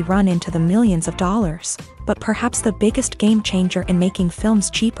easily run into the millions of dollars. But perhaps the biggest game changer in making films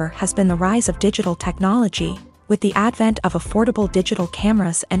cheaper has been the rise of digital technology. With the advent of affordable digital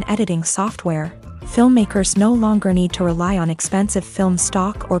cameras and editing software, filmmakers no longer need to rely on expensive film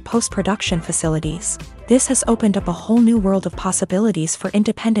stock or post-production facilities. This has opened up a whole new world of possibilities for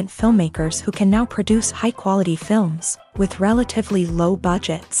independent filmmakers who can now produce high-quality films with relatively low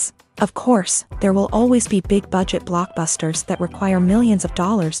budgets. Of course, there will always be big-budget blockbusters that require millions of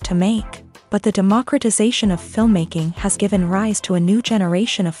dollars to make. But the democratization of filmmaking has given rise to a new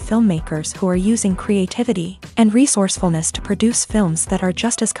generation of filmmakers who are using creativity and resourcefulness to produce films that are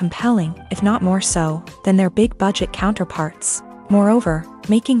just as compelling, if not more so, than their big-budget counterparts. Moreover,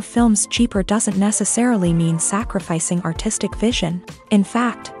 Making films cheaper doesn't necessarily mean sacrificing artistic vision. In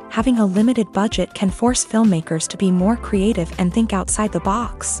fact, having a limited budget can force filmmakers to be more creative and think outside the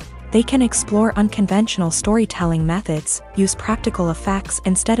box. They can explore unconventional storytelling methods, use practical effects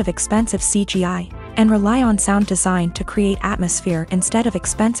instead of expensive CGI, and rely on sound design to create atmosphere instead of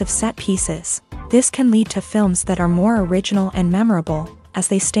expensive set pieces. This can lead to films that are more original and memorable, as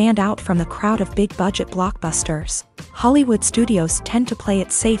they stand out from the crowd of big-budget blockbusters. Hollywood studios tend to play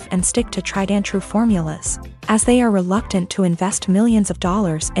it safe and stick to tried-and-true formulas, as they are reluctant to invest millions of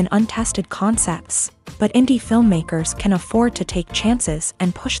dollars in untested concepts. But indie filmmakers can afford to take chances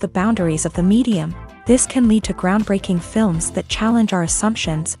and push the boundaries of the medium. This can lead to groundbreaking films that challenge our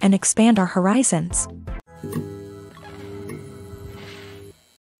assumptions and expand our horizons.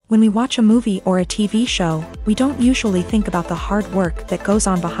 When we watch a movie or a TV show, we don't usually think about the hard work that goes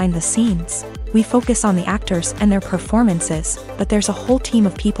on behind the scenes. We focus on the actors and their performances, but there's a whole team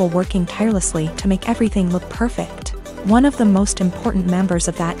of people working tirelessly to make everything look perfect. One of the most important members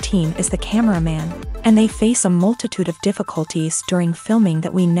of that team is the cameraman, and they face a multitude of difficulties during filming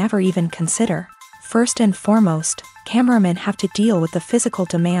that we never even consider. First and foremost, cameramen have to deal with the physical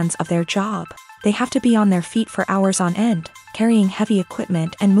demands of their job. They have to be on their feet for hours on end, carrying heavy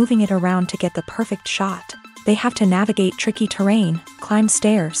equipment and moving it around to get the perfect shot. They have to navigate tricky terrain, climb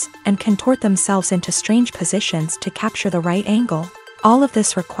stairs, and contort themselves into strange positions to capture the right angle. All of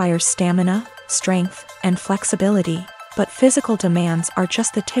this requires stamina, strength, and flexibility. But physical demands are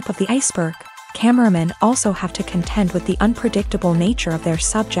just the tip of the iceberg. Cameramen also have to contend with the unpredictable nature of their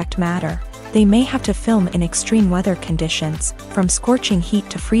subject matter. They may have to film in extreme weather conditions, from scorching heat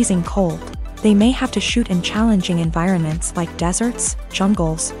to freezing cold. They may have to shoot in challenging environments like deserts,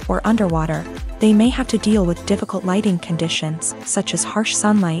 jungles, or underwater. They may have to deal with difficult lighting conditions, such as harsh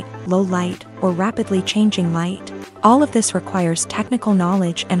sunlight, low light, or rapidly changing light. All of this requires technical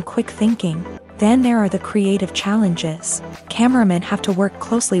knowledge and quick thinking. Then there are the creative challenges. Cameramen have to work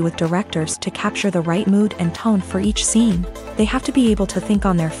closely with directors to capture the right mood and tone for each scene. They have to be able to think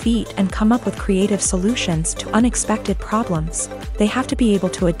on their feet and come up with creative solutions to unexpected problems. They have to be able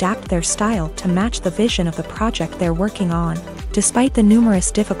to adapt their style to match the vision of the project they're working on. Despite the numerous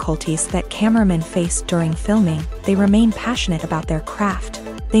difficulties that cameramen face during filming, they remain passionate about their craft.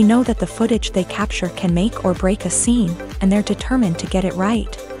 They know that the footage they capture can make or break a scene, and they're determined to get it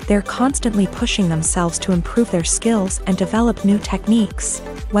right. They're constantly pushing themselves to improve their skills and develop new techniques.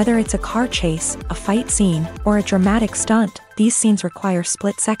 Whether it's a car chase, a fight scene, or a dramatic stunt, these scenes require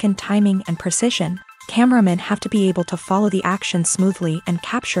split-second timing and precision. Cameramen have to be able to follow the action smoothly and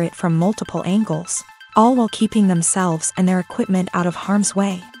capture it from multiple angles, all while keeping themselves and their equipment out of harm's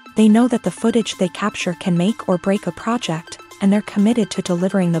way. They know that the footage they capture can make or break a project, and they're committed to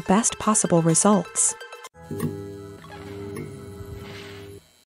delivering the best possible results.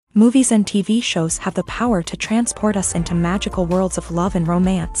 Movies and TV shows have the power to transport us into magical worlds of love and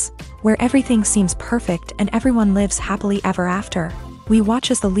romance, where everything seems perfect and everyone lives happily ever after. We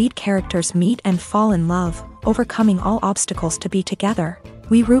watch as the lead characters meet and fall in love, overcoming all obstacles to be together.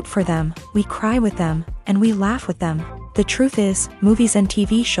 We root for them, we cry with them, and we laugh with them. The truth is, movies and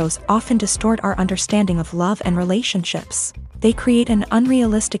TV shows often distort our understanding of love and relationships. They create an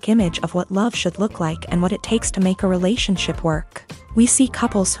unrealistic image of what love should look like and what it takes to make a relationship work. We see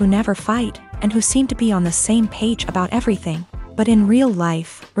couples who never fight, and who seem to be on the same page about everything. But in real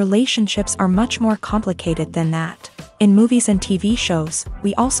life, relationships are much more complicated than that. In movies and TV shows,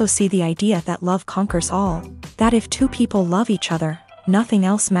 we also see the idea that love conquers all. That if two people love each other, nothing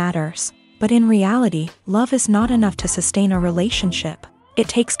else matters. But in reality, love is not enough to sustain a relationship. It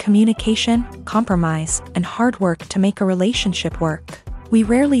takes communication, compromise, and hard work to make a relationship work. We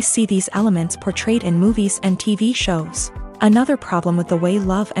rarely see these elements portrayed in movies and TV shows. Another problem with the way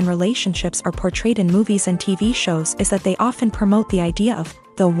love and relationships are portrayed in movies and TV shows is that they often promote the idea of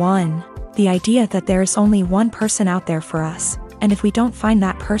the one. The idea that there is only one person out there for us, and if we don't find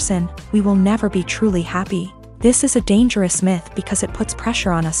that person, we will never be truly happy. This is a dangerous myth because it puts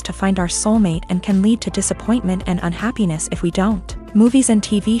pressure on us to find our soulmate and can lead to disappointment and unhappiness if we don't. Movies and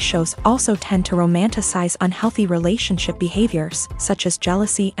TV shows also tend to romanticize unhealthy relationship behaviors, such as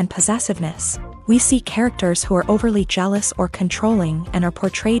jealousy and possessiveness. We see characters who are overly jealous or controlling and are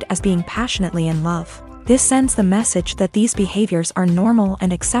portrayed as being passionately in love. This sends the message that these behaviors are normal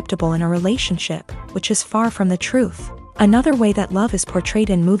and acceptable in a relationship, which is far from the truth. Another way that love is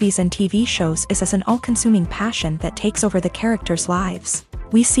portrayed in movies and TV shows is as an all-consuming passion that takes over the characters' lives.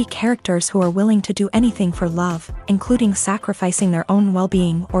 We see characters who are willing to do anything for love, including sacrificing their own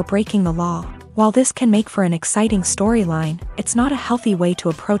well-being or breaking the law. While this can make for an exciting storyline, it's not a healthy way to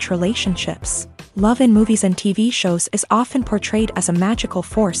approach relationships. Love in movies and TV shows is often portrayed as a magical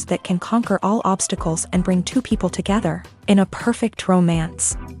force that can conquer all obstacles and bring two people together. In a perfect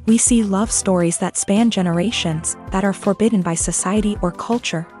romance, we see love stories that span generations, that are forbidden by society or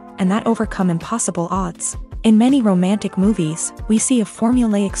culture, and that overcome impossible odds. In many romantic movies, we see a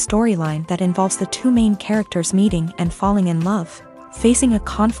formulaic storyline that involves the two main characters meeting and falling in love, facing a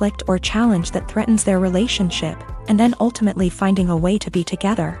conflict or challenge that threatens their relationship, and then ultimately finding a way to be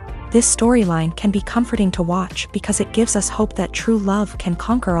together. This storyline can be comforting to watch because it gives us hope that true love can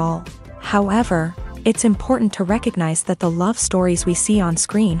conquer all. However, it's important to recognize that the love stories we see on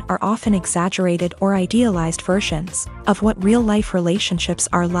screen are often exaggerated or idealized versions of what real-life relationships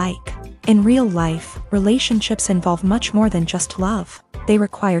are like. In real life, relationships involve much more than just love. They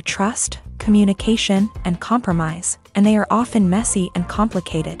require trust, communication, and compromise, and they are often messy and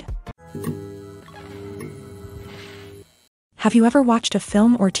complicated. Have you ever watched a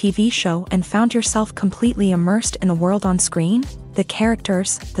film or TV show and found yourself completely immersed in the world on screen? The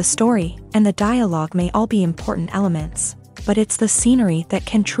characters, the story, and the dialogue may all be important elements, but it's the scenery that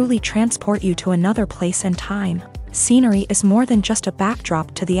can truly transport you to another place and time. Scenery is more than just a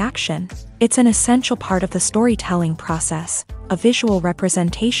backdrop to the action. It's an essential part of the storytelling process, a visual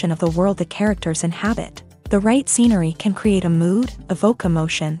representation of the world the characters inhabit. The right scenery can create a mood, evoke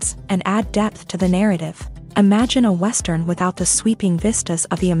emotions, and add depth to the narrative. Imagine a Western without the sweeping vistas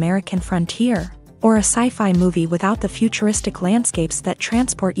of the American frontier, or a sci-fi movie without the futuristic landscapes that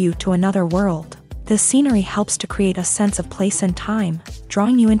transport you to another world. The scenery helps to create a sense of place and time,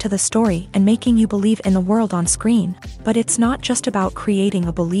 drawing you into the story and making you believe in the world on screen. But it's not just about creating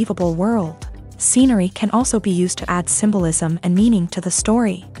a believable world. Scenery can also be used to add symbolism and meaning to the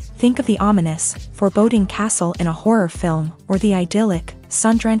story. Think of the ominous, foreboding castle in a horror film, or the idyllic,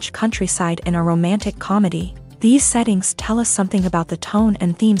 sun-drenched countryside in a romantic comedy. These settings tell us something about the tone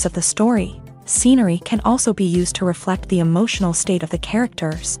and themes of the story. Scenery can also be used to reflect the emotional state of the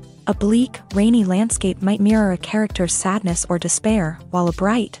characters. A bleak, rainy landscape might mirror a character's sadness or despair, while a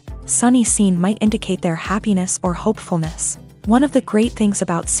bright, sunny scene might indicate their happiness or hopefulness. One of the great things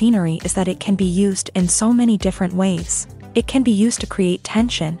about scenery is that it can be used in so many different ways. It can be used to create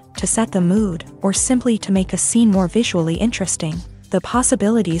tension, to set the mood, or simply to make a scene more visually interesting. The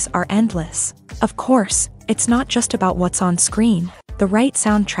possibilities are endless. Of course, it's not just about what's on screen. The right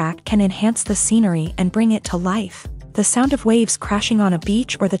soundtrack can enhance the scenery and bring it to life. The sound of waves crashing on a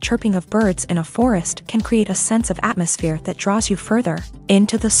beach or the chirping of birds in a forest can create a sense of atmosphere that draws you further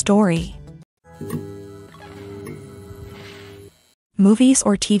into the story. Movies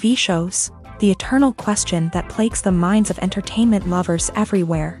or TV shows? The eternal question that plagues the minds of entertainment lovers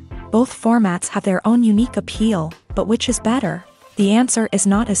everywhere. Both formats have their own unique appeal, but which is better? The answer is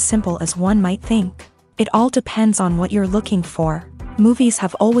not as simple as one might think. It all depends on what you're looking for. Movies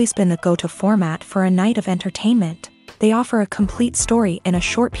have always been the go-to format for a night of entertainment. They offer a complete story in a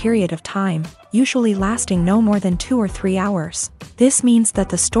short period of time, usually lasting no more than 2 or 3 hours. This means that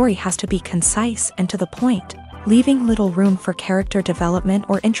the story has to be concise and to the point, leaving little room for character development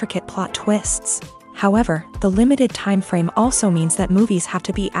or intricate plot twists. However, the limited time frame also means that movies have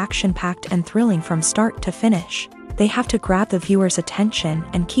to be action-packed and thrilling from start to finish. They have to grab the viewer's attention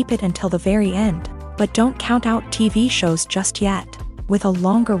and keep it until the very end. But don't count out TV shows just yet. With a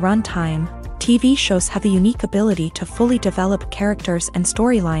longer runtime, TV shows have the unique ability to fully develop characters and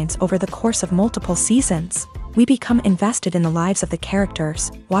storylines over the course of multiple seasons. We become invested in the lives of the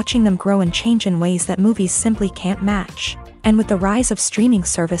characters, watching them grow and change in ways that movies simply can't match. And with the rise of streaming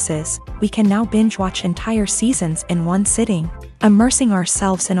services, we can now binge-watch entire seasons in one sitting, immersing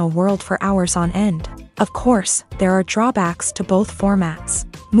ourselves in a world for hours on end. Of course, there are drawbacks to both formats.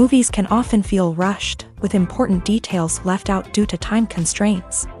 Movies can often feel rushed, with important details left out due to time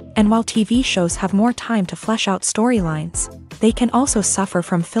constraints. And while TV shows have more time to flesh out storylines, they can also suffer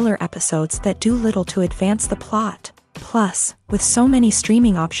from filler episodes that do little to advance the plot. Plus, with so many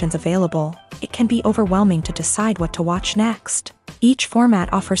streaming options available, it can be overwhelming to decide what to watch next. Each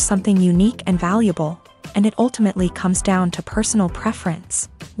format offers something unique and valuable, and it ultimately comes down to personal preference.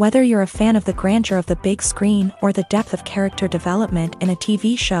 Whether you're a fan of the grandeur of the big screen or the depth of character development in a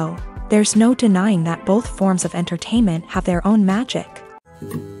TV show, there's no denying that both forms of entertainment have their own magic.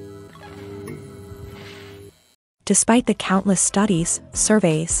 Despite the countless studies,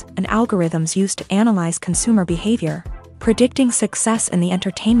 surveys, and algorithms used to analyze consumer behavior, predicting success in the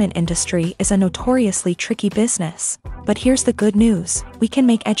entertainment industry is a notoriously tricky business. But here's the good news: we can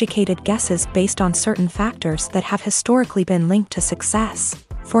make educated guesses based on certain factors that have historically been linked to success.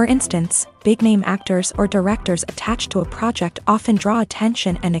 For instance, big-name actors or directors attached to a project often draw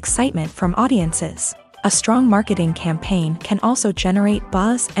attention and excitement from audiences. A strong marketing campaign can also generate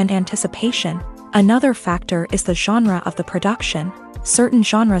buzz and anticipation, Another factor is the genre of the production. Certain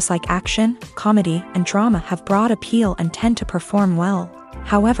genres like action, comedy, and drama have broad appeal and tend to perform well.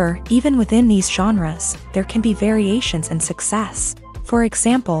 However, even within these genres, there can be variations in success. For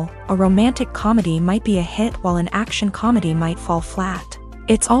example, a romantic comedy might be a hit while an action comedy might fall flat.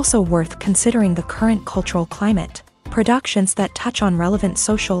 It's also worth considering the current cultural climate. Productions that touch on relevant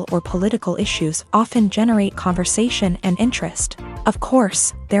social or political issues often generate conversation and interest. Of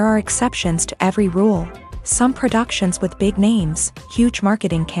course, there are exceptions to every rule. Some productions with big names, huge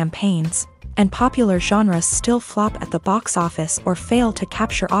marketing campaigns, and popular genres still flop at the box office or fail to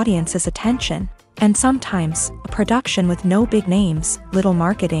capture audiences' attention. And sometimes, a production with no big names, little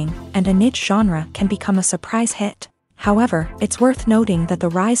marketing, and a niche genre can become a surprise hit. However, it's worth noting that the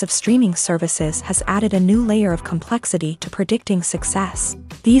rise of streaming services has added a new layer of complexity to predicting success.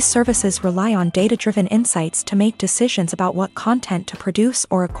 These services rely on data-driven insights to make decisions about what content to produce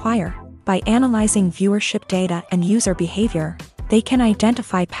or acquire. By analyzing viewership data and user behavior, they can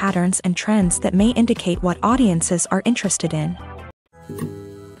identify patterns and trends that may indicate what audiences are interested in.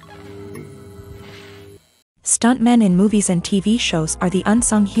 Stuntmen in movies and TV shows are the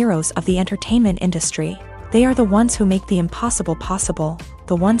unsung heroes of the entertainment industry. They are the ones who make the impossible possible,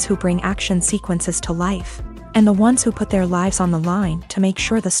 the ones who bring action sequences to life, and the ones who put their lives on the line to make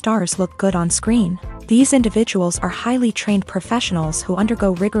sure the stars look good on screen. These individuals are highly trained professionals who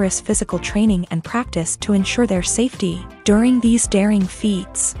undergo rigorous physical training and practice to ensure their safety during these daring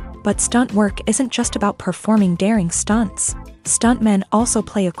feats. But stunt work isn't just about performing daring stunts. Stuntmen also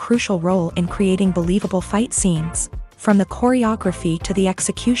play a crucial role in creating believable fight scenes. From the choreography to the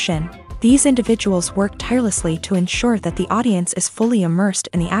execution, these individuals work tirelessly to ensure that the audience is fully immersed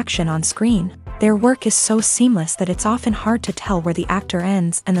in the action on screen. Their work is so seamless that it's often hard to tell where the actor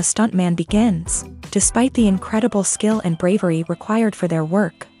ends and the stuntman begins. Despite the incredible skill and bravery required for their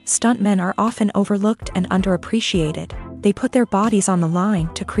work, stuntmen are often overlooked and underappreciated. They put their bodies on the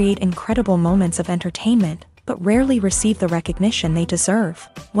line to create incredible moments of entertainment, but rarely receive the recognition they deserve.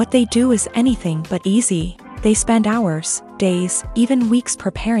 What they do is anything but easy. They spend hours, days, even weeks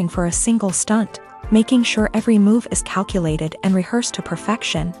preparing for a single stunt, making sure every move is calculated and rehearsed to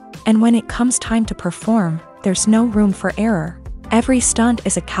perfection. And when it comes time to perform, there's no room for error. Every stunt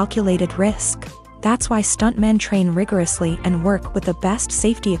is a calculated risk. That's why stuntmen train rigorously and work with the best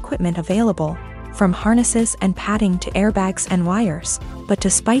safety equipment available, from harnesses and padding to airbags and wires. But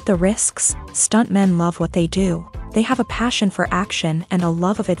despite the risks, stuntmen love what they do. They have a passion for action and a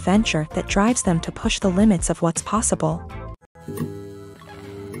love of adventure that drives them to push the limits of what's possible.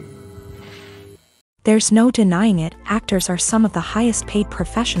 There's no denying it, actors are some of the highest paid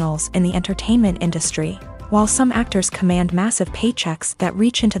professionals in the entertainment industry. While some actors command massive paychecks that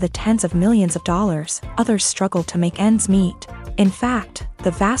reach into the tens of millions of dollars, others struggle to make ends meet. In fact,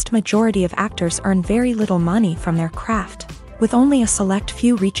 the vast majority of actors earn very little money from their craft, with only a select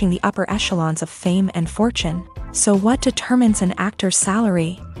few reaching the upper echelons of fame and fortune. So what determines an actor's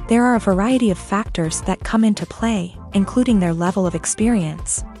salary? There are a variety of factors that come into play, including their level of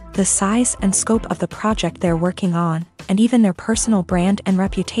experience, the size and scope of the project they're working on, and even their personal brand and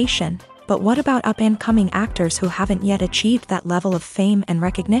reputation. But what about up-and-coming actors who haven't yet achieved that level of fame and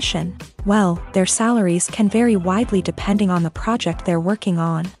recognition? Well, their salaries can vary widely depending on the project they're working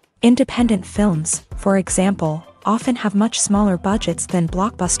on. Independent films, for example, often have much smaller budgets than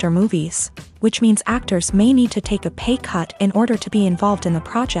blockbuster movies, which means actors may need to take a pay cut in order to be involved in the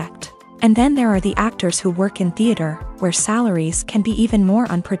project. And then there are the actors who work in theater, where salaries can be even more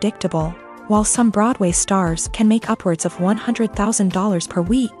unpredictable. While some Broadway stars can make upwards of $100,000 per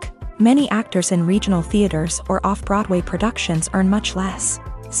week, many actors in regional theaters or off-Broadway productions earn much less,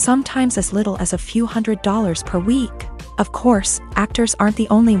 sometimes as little as a few $100s per week. Of course, actors aren't the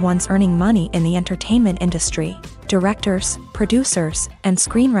only ones earning money in the entertainment industry. Directors, producers, and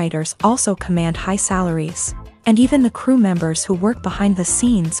screenwriters also command high salaries. And even the crew members who work behind the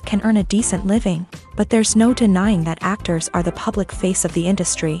scenes can earn a decent living. But there's no denying that actors are the public face of the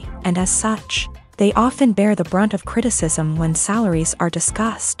industry, and as such, they often bear the brunt of criticism when salaries are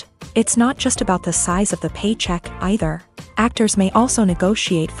discussed. It's not just about the size of the paycheck either. Actors may also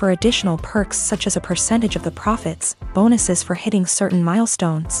negotiate for additional perks such as a percentage of the profits, bonuses for hitting certain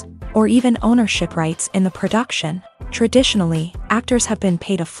milestones, or even ownership rights in the production. Traditionally, actors have been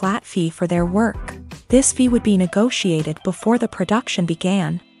paid a flat fee for their work. This fee would be negotiated before the production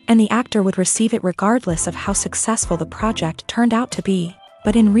began, and the actor would receive it regardless of how successful the project turned out to be.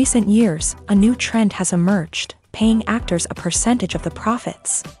 But in recent years, a new trend has emerged, paying actors a percentage of the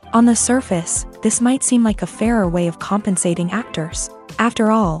profits. On the surface, this might seem like a fairer way of compensating actors. After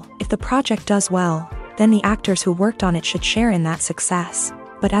all, if the project does well, then the actors who worked on it should share in that success.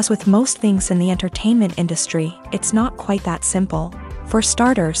 But as with most things in the entertainment industry, it's not quite that simple. For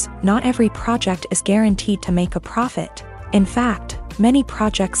starters, not every project is guaranteed to make a profit. In fact, many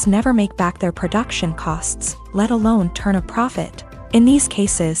projects never make back their production costs, let alone turn a profit. In these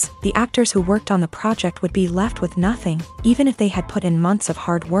cases, the actors who worked on the project would be left with nothing, even if they had put in months of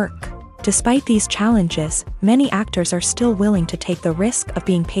hard work. Despite these challenges, many actors are still willing to take the risk of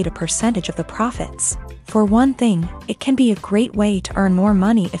being paid a percentage of the profits. For one thing, it can be a great way to earn more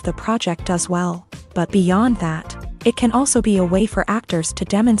money if the project does well. But beyond that, it can also be a way for actors to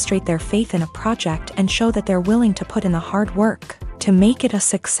demonstrate their faith in a project and show that they're willing to put in the hard work to make it a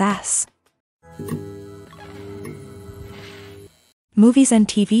success. Movies and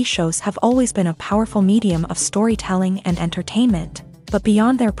TV shows have always been a powerful medium of storytelling and entertainment. But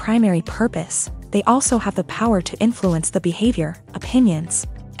beyond their primary purpose, they also have the power to influence the behavior, opinions,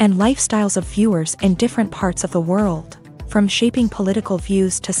 and lifestyles of viewers in different parts of the world. From shaping political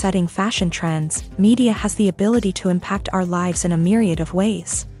views to setting fashion trends, media has the ability to impact our lives in a myriad of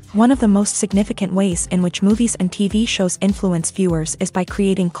ways. One of the most significant ways in which movies and TV shows influence viewers is by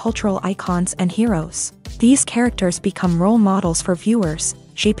creating cultural icons and heroes. These characters become role models for viewers,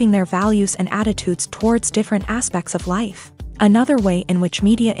 shaping their values and attitudes towards different aspects of life. Another way in which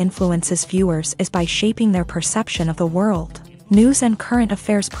media influences viewers is by shaping their perception of the world. News and current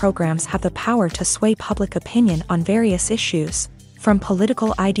affairs programs have the power to sway public opinion on various issues, from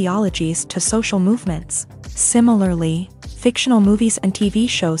political ideologies to social movements. Similarly, fictional movies and TV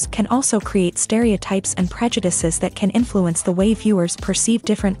shows can also create stereotypes and prejudices that can influence the way viewers perceive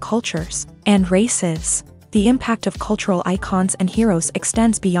different cultures and races. The impact of cultural icons and heroes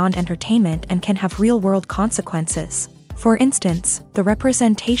extends beyond entertainment and can have real-world consequences. For instance, the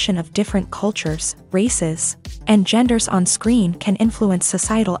representation of different cultures, races, and genders on screen can influence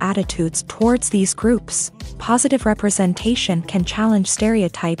societal attitudes towards these groups. Positive representation can challenge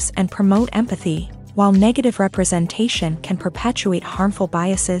stereotypes and promote empathy, while negative representation can perpetuate harmful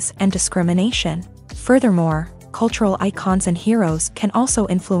biases and discrimination. Furthermore, cultural icons and heroes can also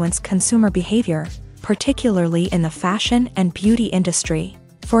influence consumer behavior, particularly in the fashion and beauty industry.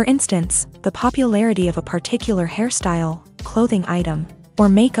 For instance, the popularity of a particular hairstyle, clothing item, or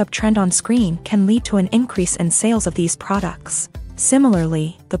makeup trend on screen can lead to an increase in sales of these products.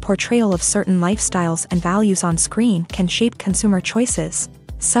 Similarly, the portrayal of certain lifestyles and values on screen can shape consumer choices,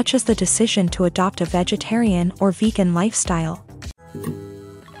 such as the decision to adopt a vegetarian or vegan lifestyle.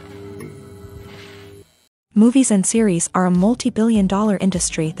 Movies and series are a multi-billion-dollar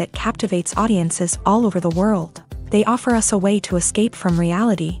industry that captivates audiences all over the world. They offer us a way to escape from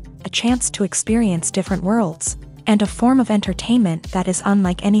reality, a chance to experience different worlds, and a form of entertainment that is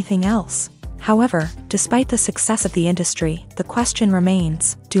unlike anything else. However, despite the success of the industry, the question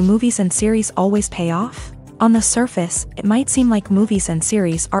remains, do movies and series always pay off? On the surface, it might seem like movies and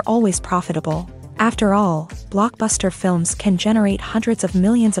series are always profitable. After all, blockbuster films can generate hundreds of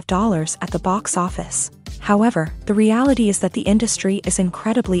millions of dollars at the box office. However, the reality is that the industry is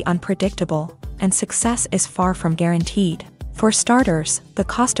incredibly unpredictable, and success is far from guaranteed. For starters, the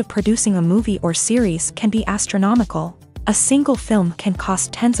cost of producing a movie or series can be astronomical. A single film can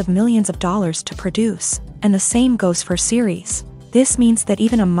cost tens of millions of dollars to produce, and the same goes for series. This means that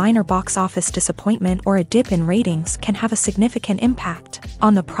even a minor box office disappointment or a dip in ratings can have a significant impact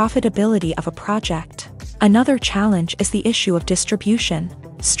on the profitability of a project. Another challenge is the issue of distribution.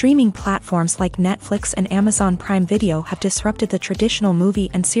 Streaming platforms like Netflix and Amazon Prime Video have disrupted the traditional movie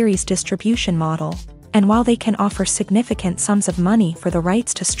and series distribution model. And while they can offer significant sums of money for the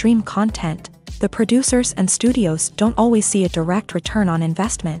rights to stream content, the producers and studios don't always see a direct return on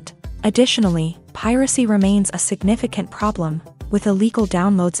investment. Additionally, piracy remains a significant problem, with illegal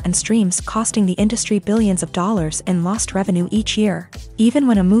downloads and streams costing the industry billions of dollars in lost revenue each year. Even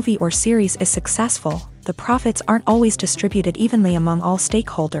when a movie or series is successful, the profits aren't always distributed evenly among all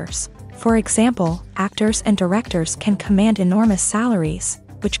stakeholders. For example, actors and directors can command enormous salaries,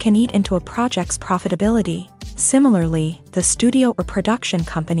 which can eat into a project's profitability. Similarly, the studio or production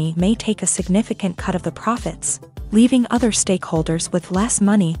company may take a significant cut of the profits, leaving other stakeholders with less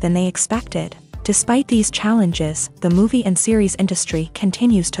money than they expected. Despite these challenges, the movie and series industry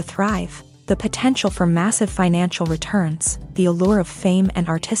continues to thrive. The potential for massive financial returns, the allure of fame and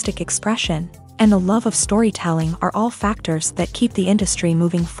artistic expression, and the love of storytelling are all factors that keep the industry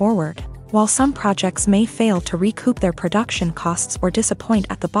moving forward. While some projects may fail to recoup their production costs or disappoint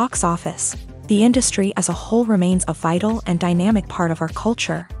at the box office, the industry as a whole remains a vital and dynamic part of our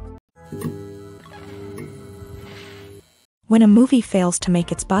culture. When a movie fails to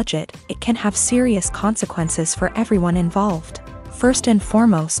make its budget, it can have serious consequences for everyone involved. First and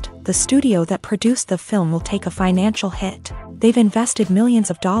foremost, the studio that produced the film will take a financial hit. They've invested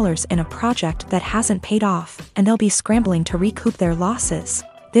millions of dollars in a project that hasn't paid off, and they'll be scrambling to recoup their losses.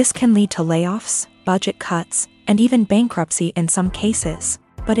 This can lead to layoffs, budget cuts, and even bankruptcy in some cases.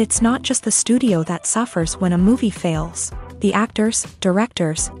 But it's not just the studio that suffers when a movie fails. The actors,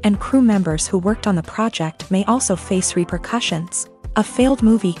 directors, and crew members who worked on the project may also face repercussions. A failed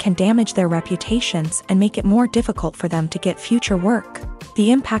movie can damage their reputations and make it more difficult for them to get future work.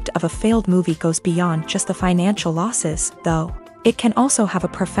 The impact of a failed movie goes beyond just the financial losses, though. It can also have a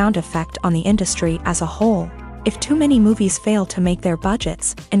profound effect on the industry as a whole. If too many movies fail to make their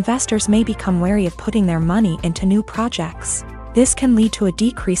budgets, investors may become wary of putting their money into new projects. This can lead to a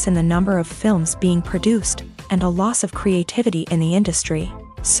decrease in the number of films being produced, and a loss of creativity in the industry.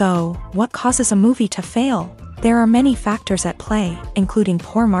 So, what causes a movie to fail? There are many factors at play, including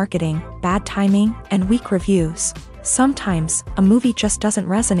poor marketing, bad timing, and weak reviews. Sometimes, a movie just doesn't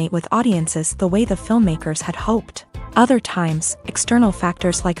resonate with audiences the way the filmmakers had hoped. Other times, external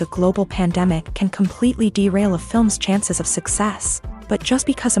factors like a global pandemic can completely derail a film's chances of success. But just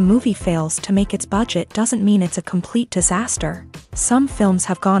because a movie fails to make its budget doesn't mean it's a complete disaster. Some films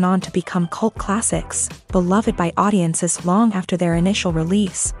have gone on to become cult classics, beloved by audiences long after their initial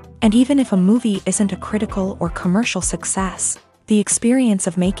release. And even if a movie isn't a critical or commercial success, the experience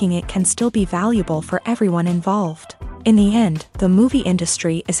of making it can still be valuable for everyone involved. In the end, the movie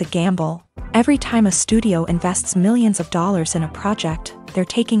industry is a gamble. Every time a studio invests millions of dollars in a project, they're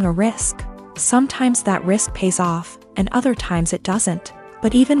taking a risk. Sometimes that risk pays off, and other times it doesn't.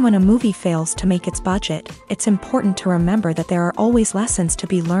 But even when a movie fails to make its budget, it's important to remember that there are always lessons to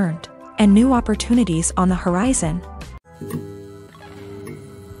be learned, and new opportunities on the horizon.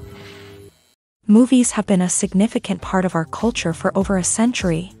 Movies have been a significant part of our culture for over a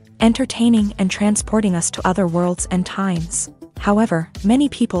century, entertaining and transporting us to other worlds and times. However, many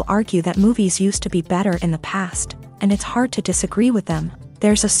people argue that movies used to be better in the past, and it's hard to disagree with them.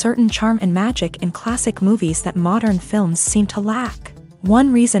 There's a certain charm and magic in classic movies that modern films seem to lack.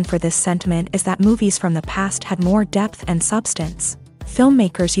 One reason for this sentiment is that movies from the past had more depth and substance.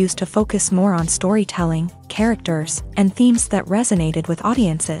 Filmmakers used to focus more on storytelling, characters, and themes that resonated with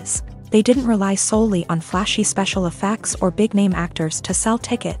audiences. They didn't rely solely on flashy special effects or big-name actors to sell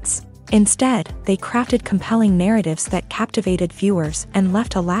tickets. Instead, they crafted compelling narratives that captivated viewers and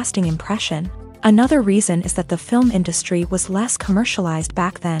left a lasting impression. Another reason is that the film industry was less commercialized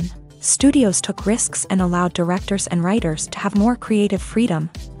back then. Studios took risks and allowed directors and writers to have more creative freedom,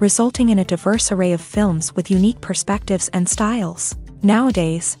 resulting in a diverse array of films with unique perspectives and styles.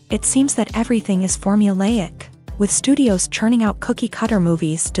 Nowadays, it seems that everything is formulaic, with studios churning out cookie-cutter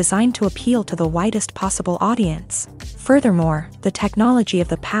movies designed to appeal to the widest possible audience. Furthermore, the technology of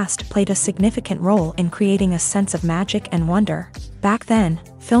the past played a significant role in creating a sense of magic and wonder. Back then,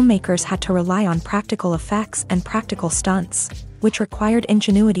 filmmakers had to rely on practical effects and practical stunts, which required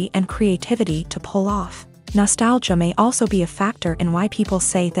ingenuity and creativity to pull off. Nostalgia may also be a factor in why people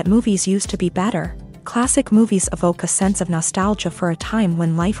say that movies used to be better. Classic movies evoke a sense of nostalgia for a time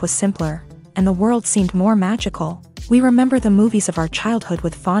when life was simpler, and the world seemed more magical. We remember the movies of our childhood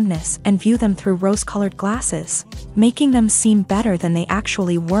with fondness and view them through rose-colored glasses, making them seem better than they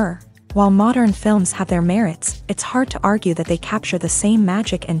actually were. While modern films have their merits, it's hard to argue that they capture the same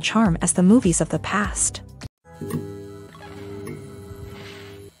magic and charm as the movies of the past.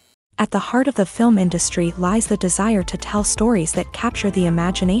 At the heart of the film industry lies the desire to tell stories that capture the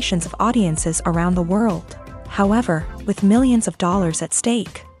imaginations of audiences around the world. However, with millions of dollars at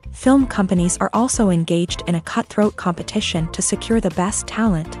stake, film companies are also engaged in a cutthroat competition to secure the best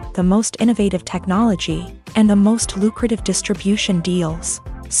talent, the most innovative technology, and the most lucrative distribution deals.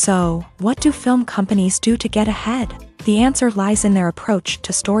 So, what do film companies do to get ahead? The answer lies in their approach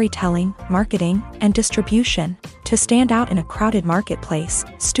to storytelling, marketing, and distribution. To stand out in a crowded marketplace,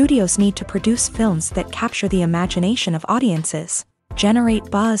 studios need to produce films that capture the imagination of audiences, generate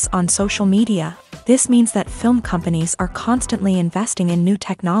buzz on social media. This means that film companies are constantly investing in new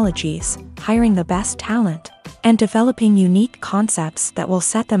technologies, hiring the best talent, and developing unique concepts that will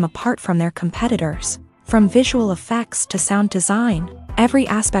set them apart from their competitors. From visual effects to sound design, every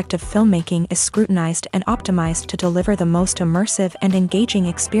aspect of filmmaking is scrutinized and optimized to deliver the most immersive and engaging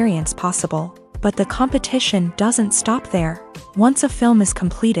experience possible. But the competition doesn't stop there. Once a film is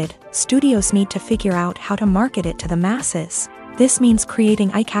completed, studios need to figure out how to market it to the masses. This means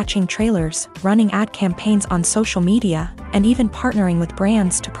creating eye-catching trailers, running ad campaigns on social media, and even partnering with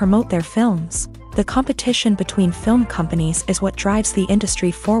brands to promote their films. The competition between film companies is what drives the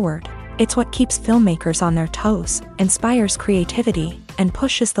industry forward. It's what keeps filmmakers on their toes, inspires creativity, and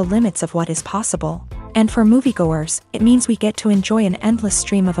pushes the limits of what is possible. And for moviegoers, it means we get to enjoy an endless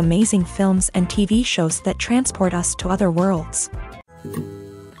stream of amazing films and TV shows that transport us to other worlds.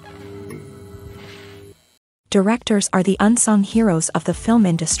 Directors are the unsung heroes of the film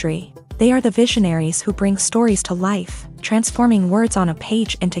industry. They are the visionaries who bring stories to life, transforming words on a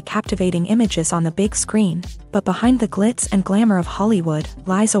page into captivating images on the big screen. But behind the glitz and glamour of Hollywood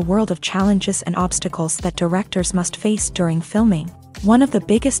lies a world of challenges and obstacles that directors must face during filming. One of the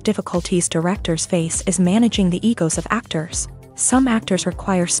biggest difficulties directors face is managing the egos of actors. Some actors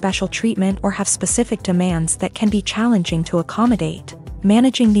require special treatment or have specific demands that can be challenging to accommodate.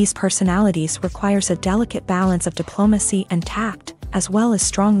 Managing these personalities requires a delicate balance of diplomacy and tact, as well as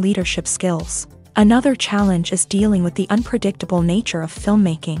strong leadership skills. Another challenge is dealing with the unpredictable nature of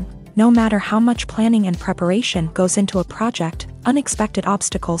filmmaking. No matter how much planning and preparation goes into a project, unexpected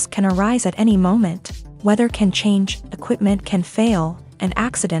obstacles can arise at any moment. Weather can change, equipment can fail, and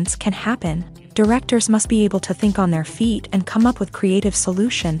accidents can happen. Directors must be able to think on their feet and come up with creative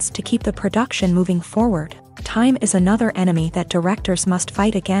solutions to keep the production moving forward. Time is another enemy that directors must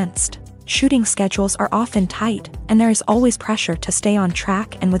fight against. Shooting schedules are often tight, and there is always pressure to stay on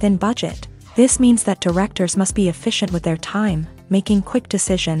track and within budget. This means that directors must be efficient with their time, making quick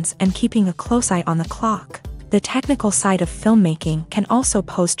decisions and keeping a close eye on the clock. The technical side of filmmaking can also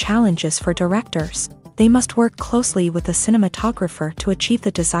pose challenges for directors. They must work closely with the cinematographer to achieve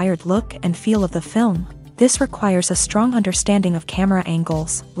the desired look and feel of the film. This requires a strong understanding of camera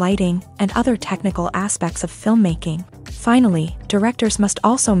angles, lighting, and other technical aspects of filmmaking. Finally, directors must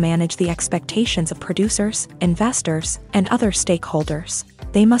also manage the expectations of producers, investors, and other stakeholders.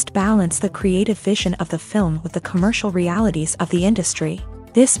 They must balance the creative vision of the film with the commercial realities of the industry.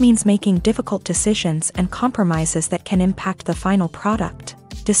 This means making difficult decisions and compromises that can impact the final product.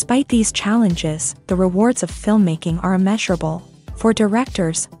 Despite these challenges, the rewards of filmmaking are immeasurable. For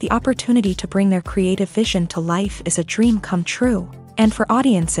directors, the opportunity to bring their creative vision to life is a dream come true. And for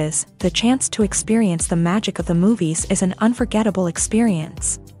audiences, the chance to experience the magic of the movies is an unforgettable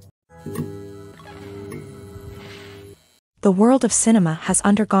experience. The world of cinema has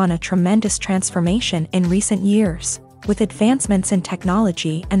undergone a tremendous transformation in recent years. With advancements in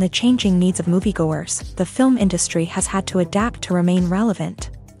technology and the changing needs of moviegoers, the film industry has had to adapt to remain relevant.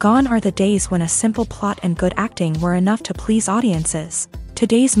 Gone are the days when a simple plot and good acting were enough to please audiences.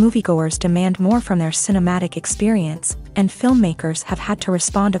 Today's moviegoers demand more from their cinematic experience, and filmmakers have had to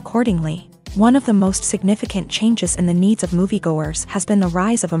respond accordingly. One of the most significant changes in the needs of moviegoers has been the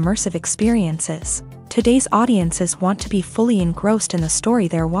rise of immersive experiences. Today's audiences want to be fully engrossed in the story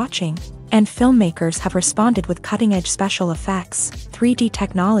they're watching, and filmmakers have responded with cutting-edge special effects, 3D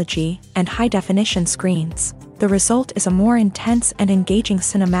technology, and high-definition screens. The result is a more intense and engaging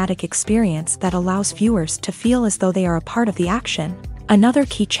cinematic experience that allows viewers to feel as though they are a part of the action. Another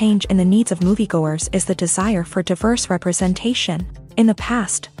key change in the needs of moviegoers is the desire for diverse representation. In the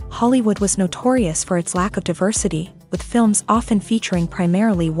past, Hollywood was notorious for its lack of diversity, with films often featuring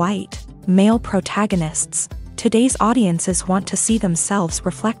primarily white, male protagonists. Today's audiences want to see themselves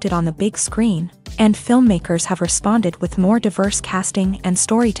reflected on the big screen, and filmmakers have responded with more diverse casting and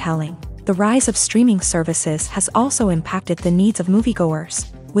storytelling. The rise of streaming services has also impacted the needs of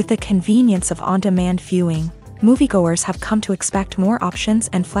moviegoers. With the convenience of on-demand viewing, moviegoers have come to expect more options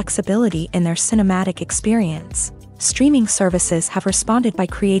and flexibility in their cinematic experience. Streaming services have responded by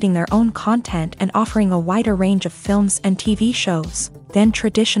creating their own content and offering a wider range of films and TV shows than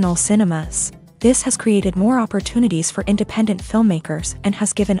traditional cinemas. This has created more opportunities for independent filmmakers and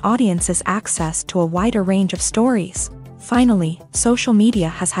has given audiences access to a wider range of stories. Finally, social media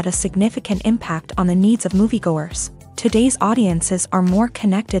has had a significant impact on the needs of moviegoers. Today's audiences are more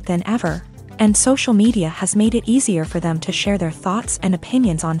connected than ever, and social media has made it easier for them to share their thoughts and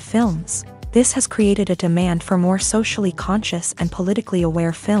opinions on films. This has created a demand for more socially conscious and politically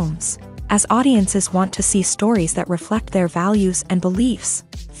aware films. As audiences want to see stories that reflect their values and beliefs,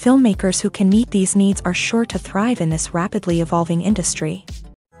 filmmakers who can meet these needs are sure to thrive in this rapidly evolving industry.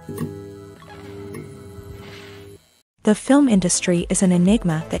 The film industry is an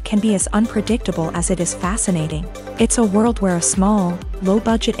enigma that can be as unpredictable as it is fascinating. It's a world where a small,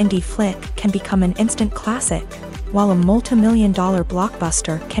 low-budget indie flick can become an instant classic, while a multi-million-dollar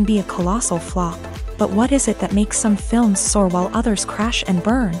blockbuster can be a colossal flop. But what is it that makes some films soar while others crash and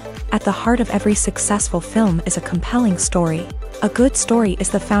burn? At the heart of every successful film is a compelling story. A good story is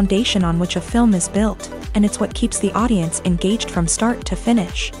the foundation on which a film is built, and it's what keeps the audience engaged from start to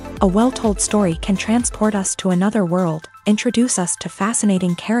finish. A well-told story can transport us to another world, introduce us to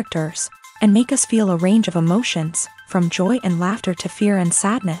fascinating characters, and make us feel a range of emotions, from joy and laughter to fear and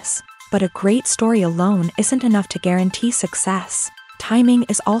sadness. But a great story alone isn't enough to guarantee success. Timing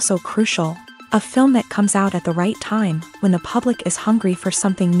is also crucial. A film that comes out at the right time, when the public is hungry for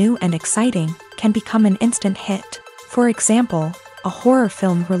something new and exciting, can become an instant hit. For example, a horror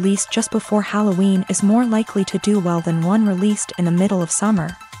film released just before Halloween is more likely to do well than one released in the middle of summer.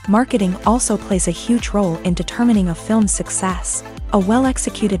 Marketing also plays a huge role in determining a film's success. A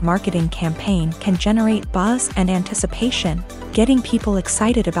well-executed marketing campaign can generate buzz and anticipation, getting people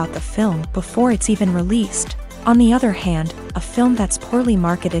excited about the film before it's even released. On the other hand, a film that's poorly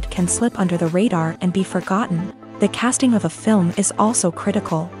marketed can slip under the radar and be forgotten. The casting of a film is also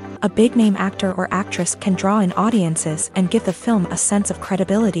critical. A big-name actor or actress can draw in audiences and give the film a sense of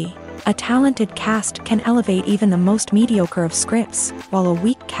credibility. A talented cast can elevate even the most mediocre of scripts, while a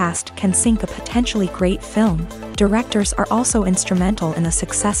weak cast can sink a potentially great film. Directors are also instrumental in the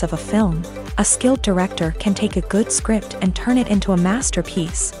success of a film. A skilled director can take a good script and turn it into a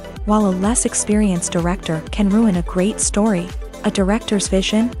masterpiece, while a less experienced director can ruin a great story. A director's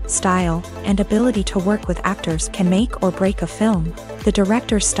vision, style, and ability to work with actors can make or break a film. The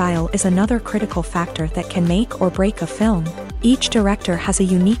director's style is another critical factor that can make or break a film. Each director has a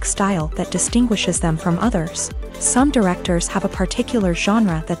unique style that distinguishes them from others. Some directors have a particular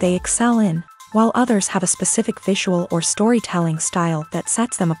genre that they excel in, while others have a specific visual or storytelling style that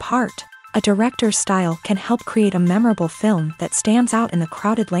sets them apart. A director's style can help create a memorable film that stands out in the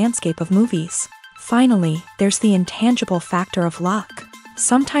crowded landscape of movies. Finally, there's the intangible factor of luck.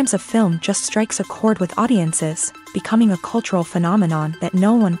 Sometimes a film just strikes a chord with audiences, becoming a cultural phenomenon that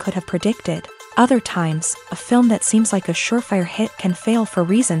no one could have predicted. Other times, a film that seems like a surefire hit can fail for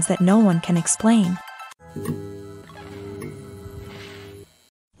reasons that no one can explain.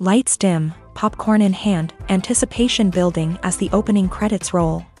 Lights dim, popcorn in hand, anticipation building as the opening credits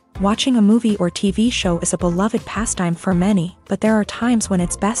roll. Watching a movie or TV show is a beloved pastime for many, but there are times when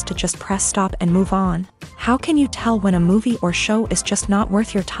it's best to just press stop and move on. How can you tell when a movie or show is just not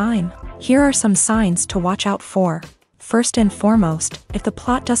worth your time? Here are some signs to watch out for. First and foremost, if the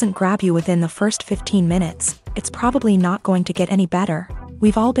plot doesn't grab you within the first 15 minutes, it's probably not going to get any better.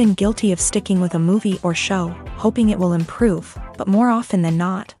 We've all been guilty of sticking with a movie or show, hoping it will improve, but more often than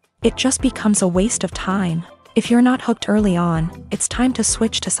not, it just becomes a waste of time. If you're not hooked early on, it's time to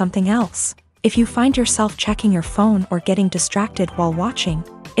switch to something else. If you find yourself checking your phone or getting distracted while watching,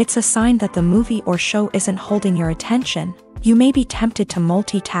 it's a sign that the movie or show isn't holding your attention. You may be tempted to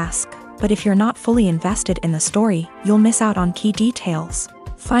multitask, but if you're not fully invested in the story, you'll miss out on key details.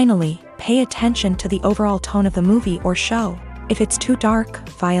 Finally, pay attention to the overall tone of the movie or show. If it's too dark,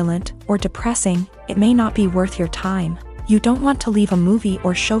 violent, or depressing, it may not be worth your time. You don't want to leave a movie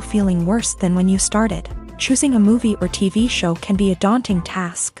or show feeling worse than when you started. Choosing a movie or TV show can be a daunting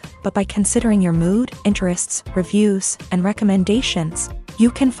task, but by considering your mood, interests, reviews, and recommendations, you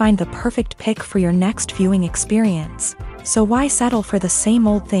can find the perfect pick for your next viewing experience. So why settle for the same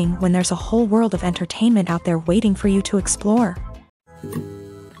old thing when there's a whole world of entertainment out there waiting for you to explore?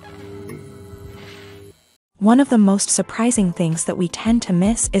 One of the most surprising things that we tend to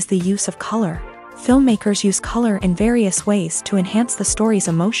miss is the use of color. Filmmakers use color in various ways to enhance the story's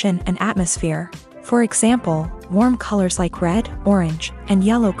emotion and atmosphere. For example, warm colors like red, orange, and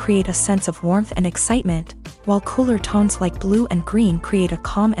yellow create a sense of warmth and excitement, while cooler tones like blue and green create a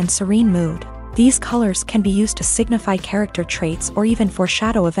calm and serene mood. These colors can be used to signify character traits or even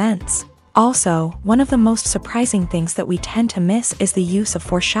foreshadow events. Also, one of the most surprising things that we tend to miss is the use of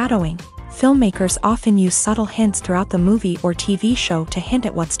foreshadowing. Filmmakers often use subtle hints throughout the movie or TV show to hint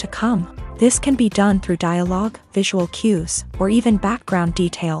at what's to come. This can be done through dialogue, visual cues, or even background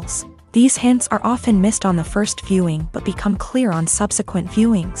details. These hints are often missed on the first viewing but become clear on subsequent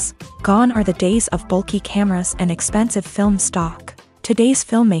viewings. Gone are the days of bulky cameras and expensive film stock. Today's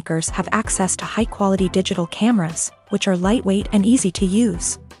filmmakers have access to high-quality digital cameras, which are lightweight and easy to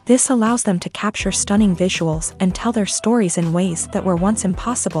use. This allows them to capture stunning visuals and tell their stories in ways that were once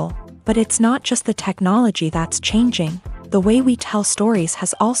impossible. But it's not just the technology that's changing. The way we tell stories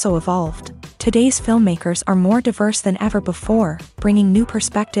has also evolved. Today's filmmakers are more diverse than ever before, bringing new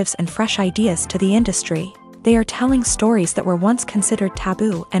perspectives and fresh ideas to the industry. They are telling stories that were once considered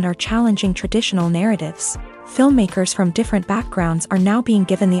taboo and are challenging traditional narratives. Filmmakers from different backgrounds are now being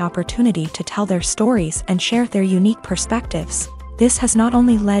given the opportunity to tell their stories and share their unique perspectives. This has not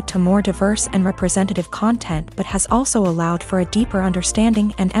only led to more diverse and representative content but has also allowed for a deeper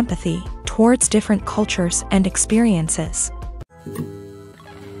understanding and empathy towards different cultures and experiences.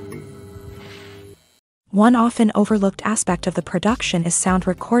 One often overlooked aspect of the production is sound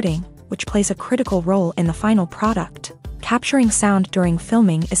recording, which plays a critical role in the final product. Capturing sound during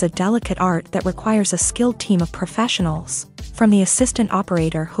filming is a delicate art that requires a skilled team of professionals. From the assistant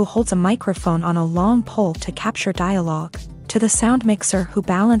operator who holds a microphone on a long pole to capture dialogue, To the sound mixer who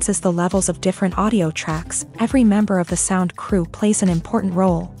balances the levels of different audio tracks, every member of the sound crew plays an important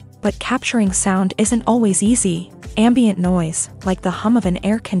role. But capturing sound isn't always easy. Ambient noise, like the hum of an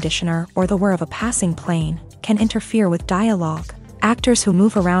air conditioner or the whir of a passing plane, can interfere with dialogue. Actors who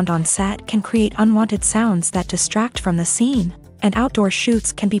move around on set can create unwanted sounds that distract from the scene. And outdoor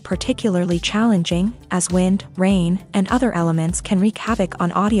shoots can be particularly challenging, as wind, rain, and other elements can wreak havoc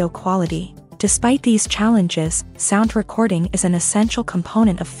on audio quality. Despite these challenges, sound recording is an essential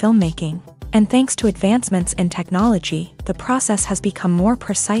component of filmmaking. And thanks to advancements in technology, the process has become more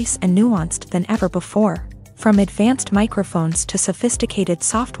precise and nuanced than ever before. From advanced microphones to sophisticated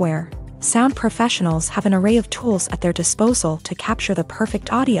software, sound professionals have an array of tools at their disposal to capture the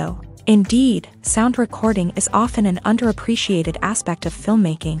perfect audio. Indeed, sound recording is often an underappreciated aspect of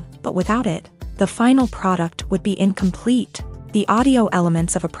filmmaking, but without it, the final product would be incomplete. The audio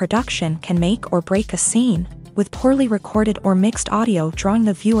elements of a production can make or break a scene, with poorly recorded or mixed audio drawing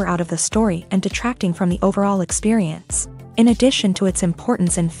the viewer out of the story and detracting from the overall experience. In addition to its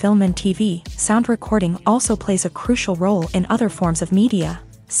importance in film and TV, sound recording also plays a crucial role in other forms of media,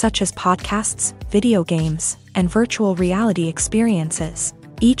 such as podcasts, video games, and virtual reality experiences.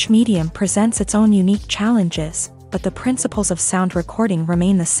 Each medium presents its own unique challenges, but the principles of sound recording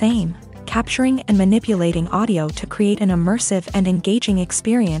remain the same, capturing and manipulating audio to create an immersive and engaging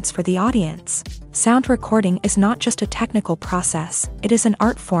experience for the audience. Sound recording is not just a technical process, it is an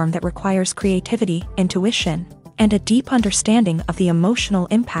art form that requires creativity, intuition, and a deep understanding of the emotional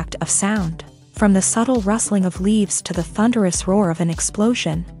impact of sound. From the subtle rustling of leaves to the thunderous roar of an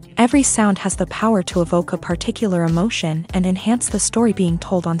explosion, every sound has the power to evoke a particular emotion and enhance the story being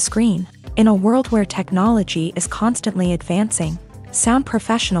told on screen. In a world where technology is constantly advancing, sound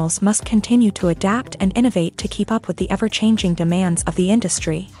professionals must continue to adapt and innovate to keep up with the ever-changing demands of the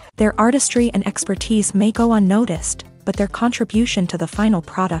industry. Their artistry and expertise may go unnoticed, but their contribution to the final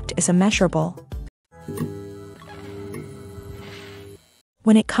product is immeasurable.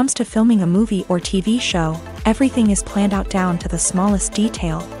 When it comes to filming a movie or TV show, everything is planned out down to the smallest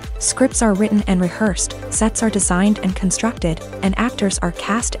detail. Scripts are written and rehearsed, sets are designed and constructed, and actors are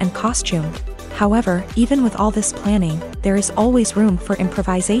cast and costumed. However, even with all this planning, there is always room for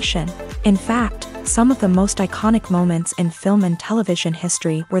improvisation. In fact, some of the most iconic moments in film and television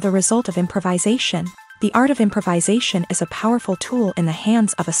history were the result of improvisation. The art of improvisation is a powerful tool in the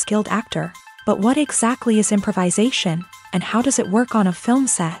hands of a skilled actor. But what exactly is improvisation, and how does it work on a film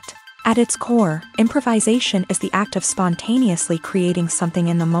set? At its core, improvisation is the act of spontaneously creating something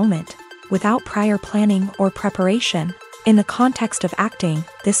in the moment, without prior planning or preparation. In the context of acting,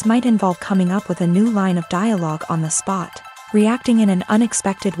 this might involve coming up with a new line of dialogue on the spot, reacting in an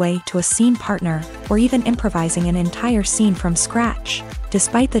unexpected way to a scene partner, or even improvising an entire scene from scratch.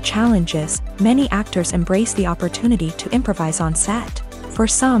 Despite the challenges, many actors embrace the opportunity to improvise on set. For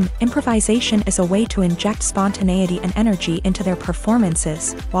some, improvisation is a way to inject spontaneity and energy into their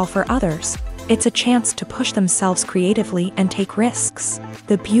performances, while for others, it's a chance to push themselves creatively and take risks.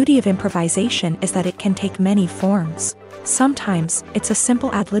 The beauty of improvisation is that it can take many forms. Sometimes, it's a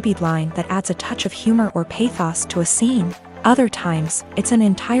simple ad-libbed line that adds a touch of humor or pathos to a scene. Other times, it's an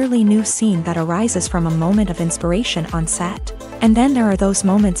entirely new scene that arises from a moment of inspiration on set. And then there are those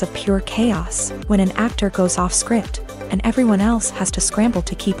moments of pure chaos, when an actor goes off script, and everyone else has to scramble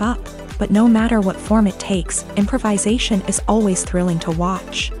to keep up. But no matter what form it takes, improvisation is always thrilling to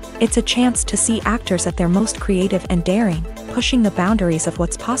watch. It's a chance to see actors at their most creative and daring, pushing the boundaries of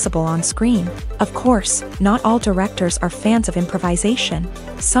what's possible on screen. Of course, not all directors are fans of improvisation.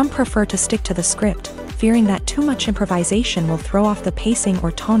 Some prefer to stick to the script, fearing that too much improvisation will throw off the pacing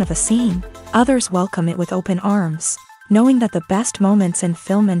or tone of a scene. Others welcome it with open arms, knowing that the best moments in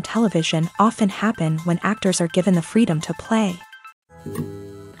film and television often happen when actors are given the freedom to play.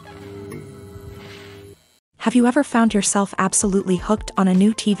 Have you ever found yourself absolutely hooked on a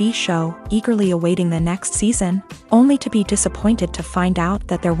new TV show, eagerly awaiting the next season, only to be disappointed to find out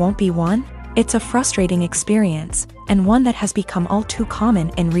that there won't be one? It's a frustrating experience, and one that has become all too common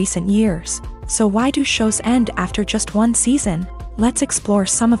in recent years. So why do shows end after just one season? Let's explore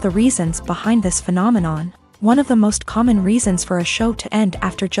some of the reasons behind this phenomenon. One of the most common reasons for a show to end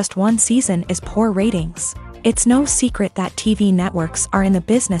after just one season is poor ratings. It's no secret that TV networks are in the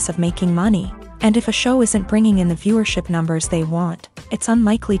business of making money. And if a show isn't bringing in the viewership numbers they want, it's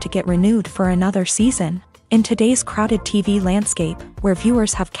unlikely to get renewed for another season. In today's crowded TV landscape, where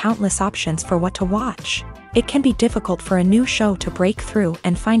viewers have countless options for what to watch, it can be difficult for a new show to break through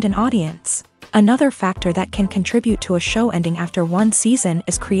and find an audience. Another factor that can contribute to a show ending after one season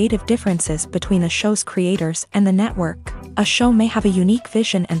is creative differences between the show's creators and the network. A show may have a unique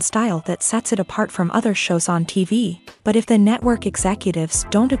vision and style that sets it apart from other shows on TV, but if the network executives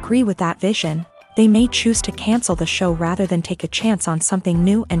don't agree with that vision, they may choose to cancel the show rather than take a chance on something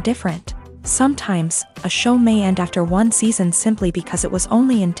new and different. Sometimes, a show may end after one season simply because it was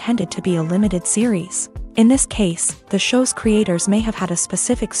only intended to be a limited series. In this case, the show's creators may have had a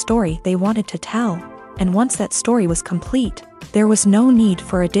specific story they wanted to tell, and once that story was complete, there was no need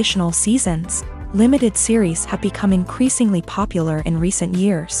for additional seasons. Limited series have become increasingly popular in recent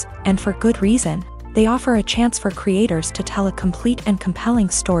years, and for good reason. They offer a chance for creators to tell a complete and compelling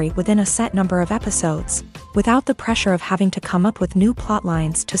story within a set number of episodes, without the pressure of having to come up with new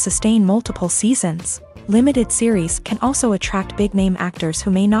plotlines to sustain multiple seasons. Limited series can also attract big-name actors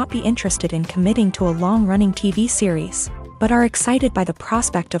who may not be interested in committing to a long-running TV series, but are excited by the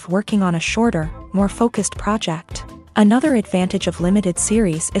prospect of working on a shorter, more focused project. Another advantage of limited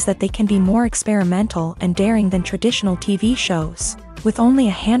series is that they can be more experimental and daring than traditional TV shows. With only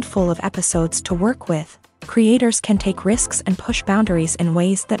a handful of episodes to work with, creators can take risks and push boundaries in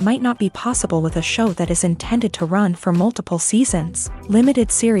ways that might not be possible with a show that is intended to run for multiple seasons.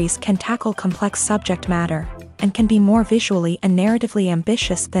 Limited series can tackle complex subject matter, and can be more visually and narratively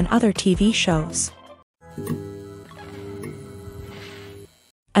ambitious than other TV shows.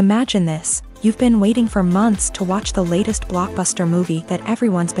 Imagine this: you've been waiting for months to watch the latest blockbuster movie that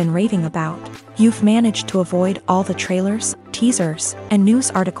everyone's been raving about. You've managed to avoid all the trailers, teasers, and news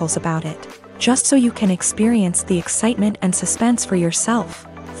articles about it, just so you can experience the excitement and suspense for yourself.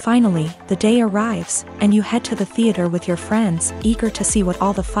 Finally, the day arrives, and you head to the theater with your friends, eager to see what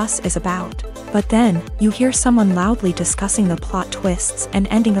all the fuss is about. But then, you hear someone loudly discussing the plot twists and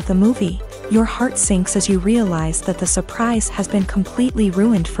ending of the movie. Your heart sinks as you realize that the surprise has been completely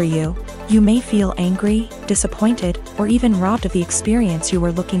ruined for you. You may feel angry, disappointed, or even robbed of the experience you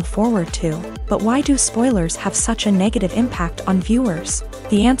were looking forward to. But why do spoilers have such a negative impact on viewers?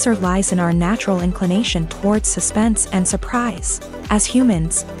 The answer lies in our natural inclination towards suspense and surprise. As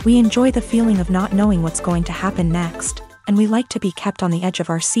humans, we enjoy the feeling of not knowing what's going to happen next, and we like to be kept on the edge of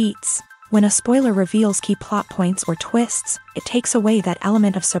our seats. When a spoiler reveals key plot points or twists, it takes away that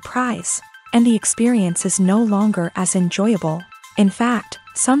element of surprise, and the experience is no longer as enjoyable. In fact,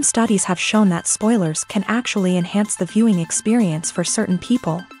 some studies have shown that spoilers can actually enhance the viewing experience for certain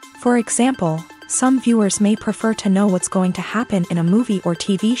people. For example, some viewers may prefer to know what's going to happen in a movie or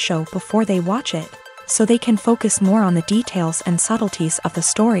TV show before they watch it, so they can focus more on the details and subtleties of the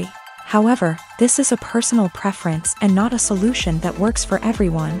story. However, this is a personal preference and not a solution that works for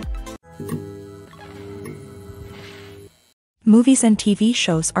everyone. Movies and TV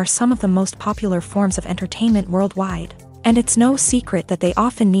shows are some of the most popular forms of entertainment worldwide, and it's no secret that they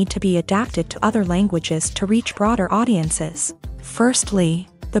often need to be adapted to other languages to reach broader audiences. Firstly,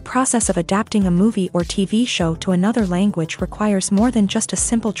 the process of adapting a movie or TV show to another language requires more than just a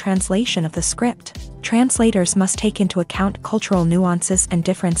simple translation of the script. Translators must take into account cultural nuances and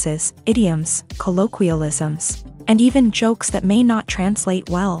differences, idioms, colloquialisms, and even jokes that may not translate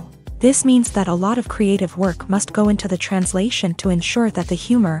well. This means that a lot of creative work must go into the translation to ensure that the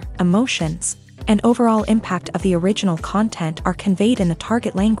humor, emotions, and overall impact of the original content are conveyed in the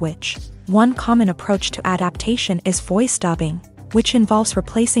target language. One common approach to adaptation is voice dubbing, which involves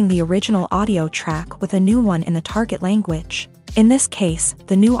replacing the original audio track with a new one in the target language. In this case,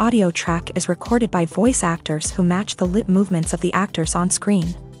 the new audio track is recorded by voice actors who match the lip movements of the actors on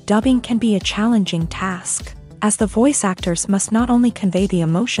screen. Dubbing can be a challenging task, as the voice actors must not only convey the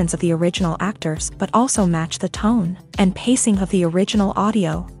emotions of the original actors but also match the tone and pacing of the original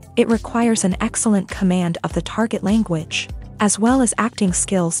audio. It requires an excellent command of the target language, as well as acting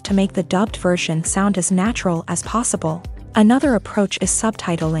skills to make the dubbed version sound as natural as possible. Another approach is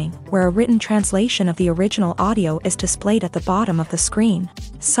subtitling, where a written translation of the original audio is displayed at the bottom of the screen.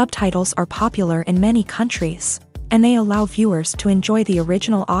 Subtitles are popular in many countries, and they allow viewers to enjoy the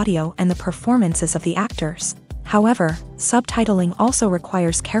original audio and the performances of the actors. However, subtitling also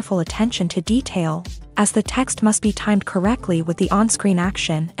requires careful attention to detail, as the text must be timed correctly with the on-screen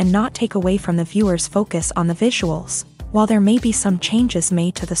action and not take away from the viewer's focus on the visuals. While there may be some changes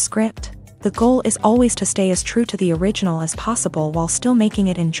made to the script, the goal is always to stay as true to the original as possible while still making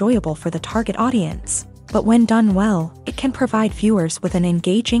it enjoyable for the target audience. But when done well, it can provide viewers with an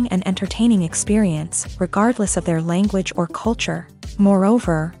engaging and entertaining experience, regardless of their language or culture.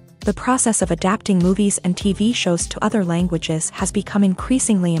 Moreover, the process of adapting movies and TV shows to other languages has become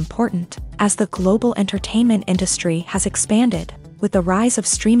increasingly important, as the global entertainment industry has expanded, with the rise of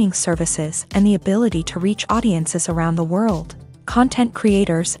streaming services and the ability to reach audiences around the world. Content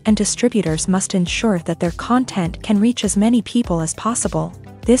creators and distributors must ensure that their content can reach as many people as possible.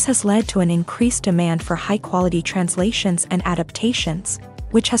 This has led to an increased demand for high-quality translations and adaptations,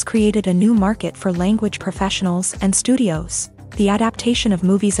 which has created a new market for language professionals and studios. The adaptation of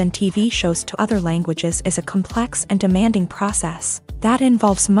movies and TV shows to other languages is a complex and demanding process that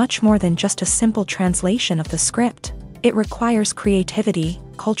involves much more than just a simple translation of the script. It requires creativity,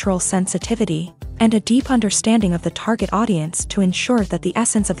 cultural sensitivity, and a deep understanding of the target audience to ensure that the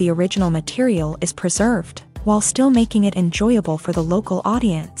essence of the original material is preserved, while still making it enjoyable for the local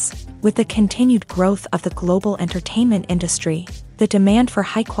audience. With the continued growth of the global entertainment industry, the demand for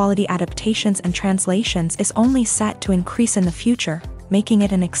high-quality adaptations and translations is only set to increase in the future, making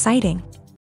it an exciting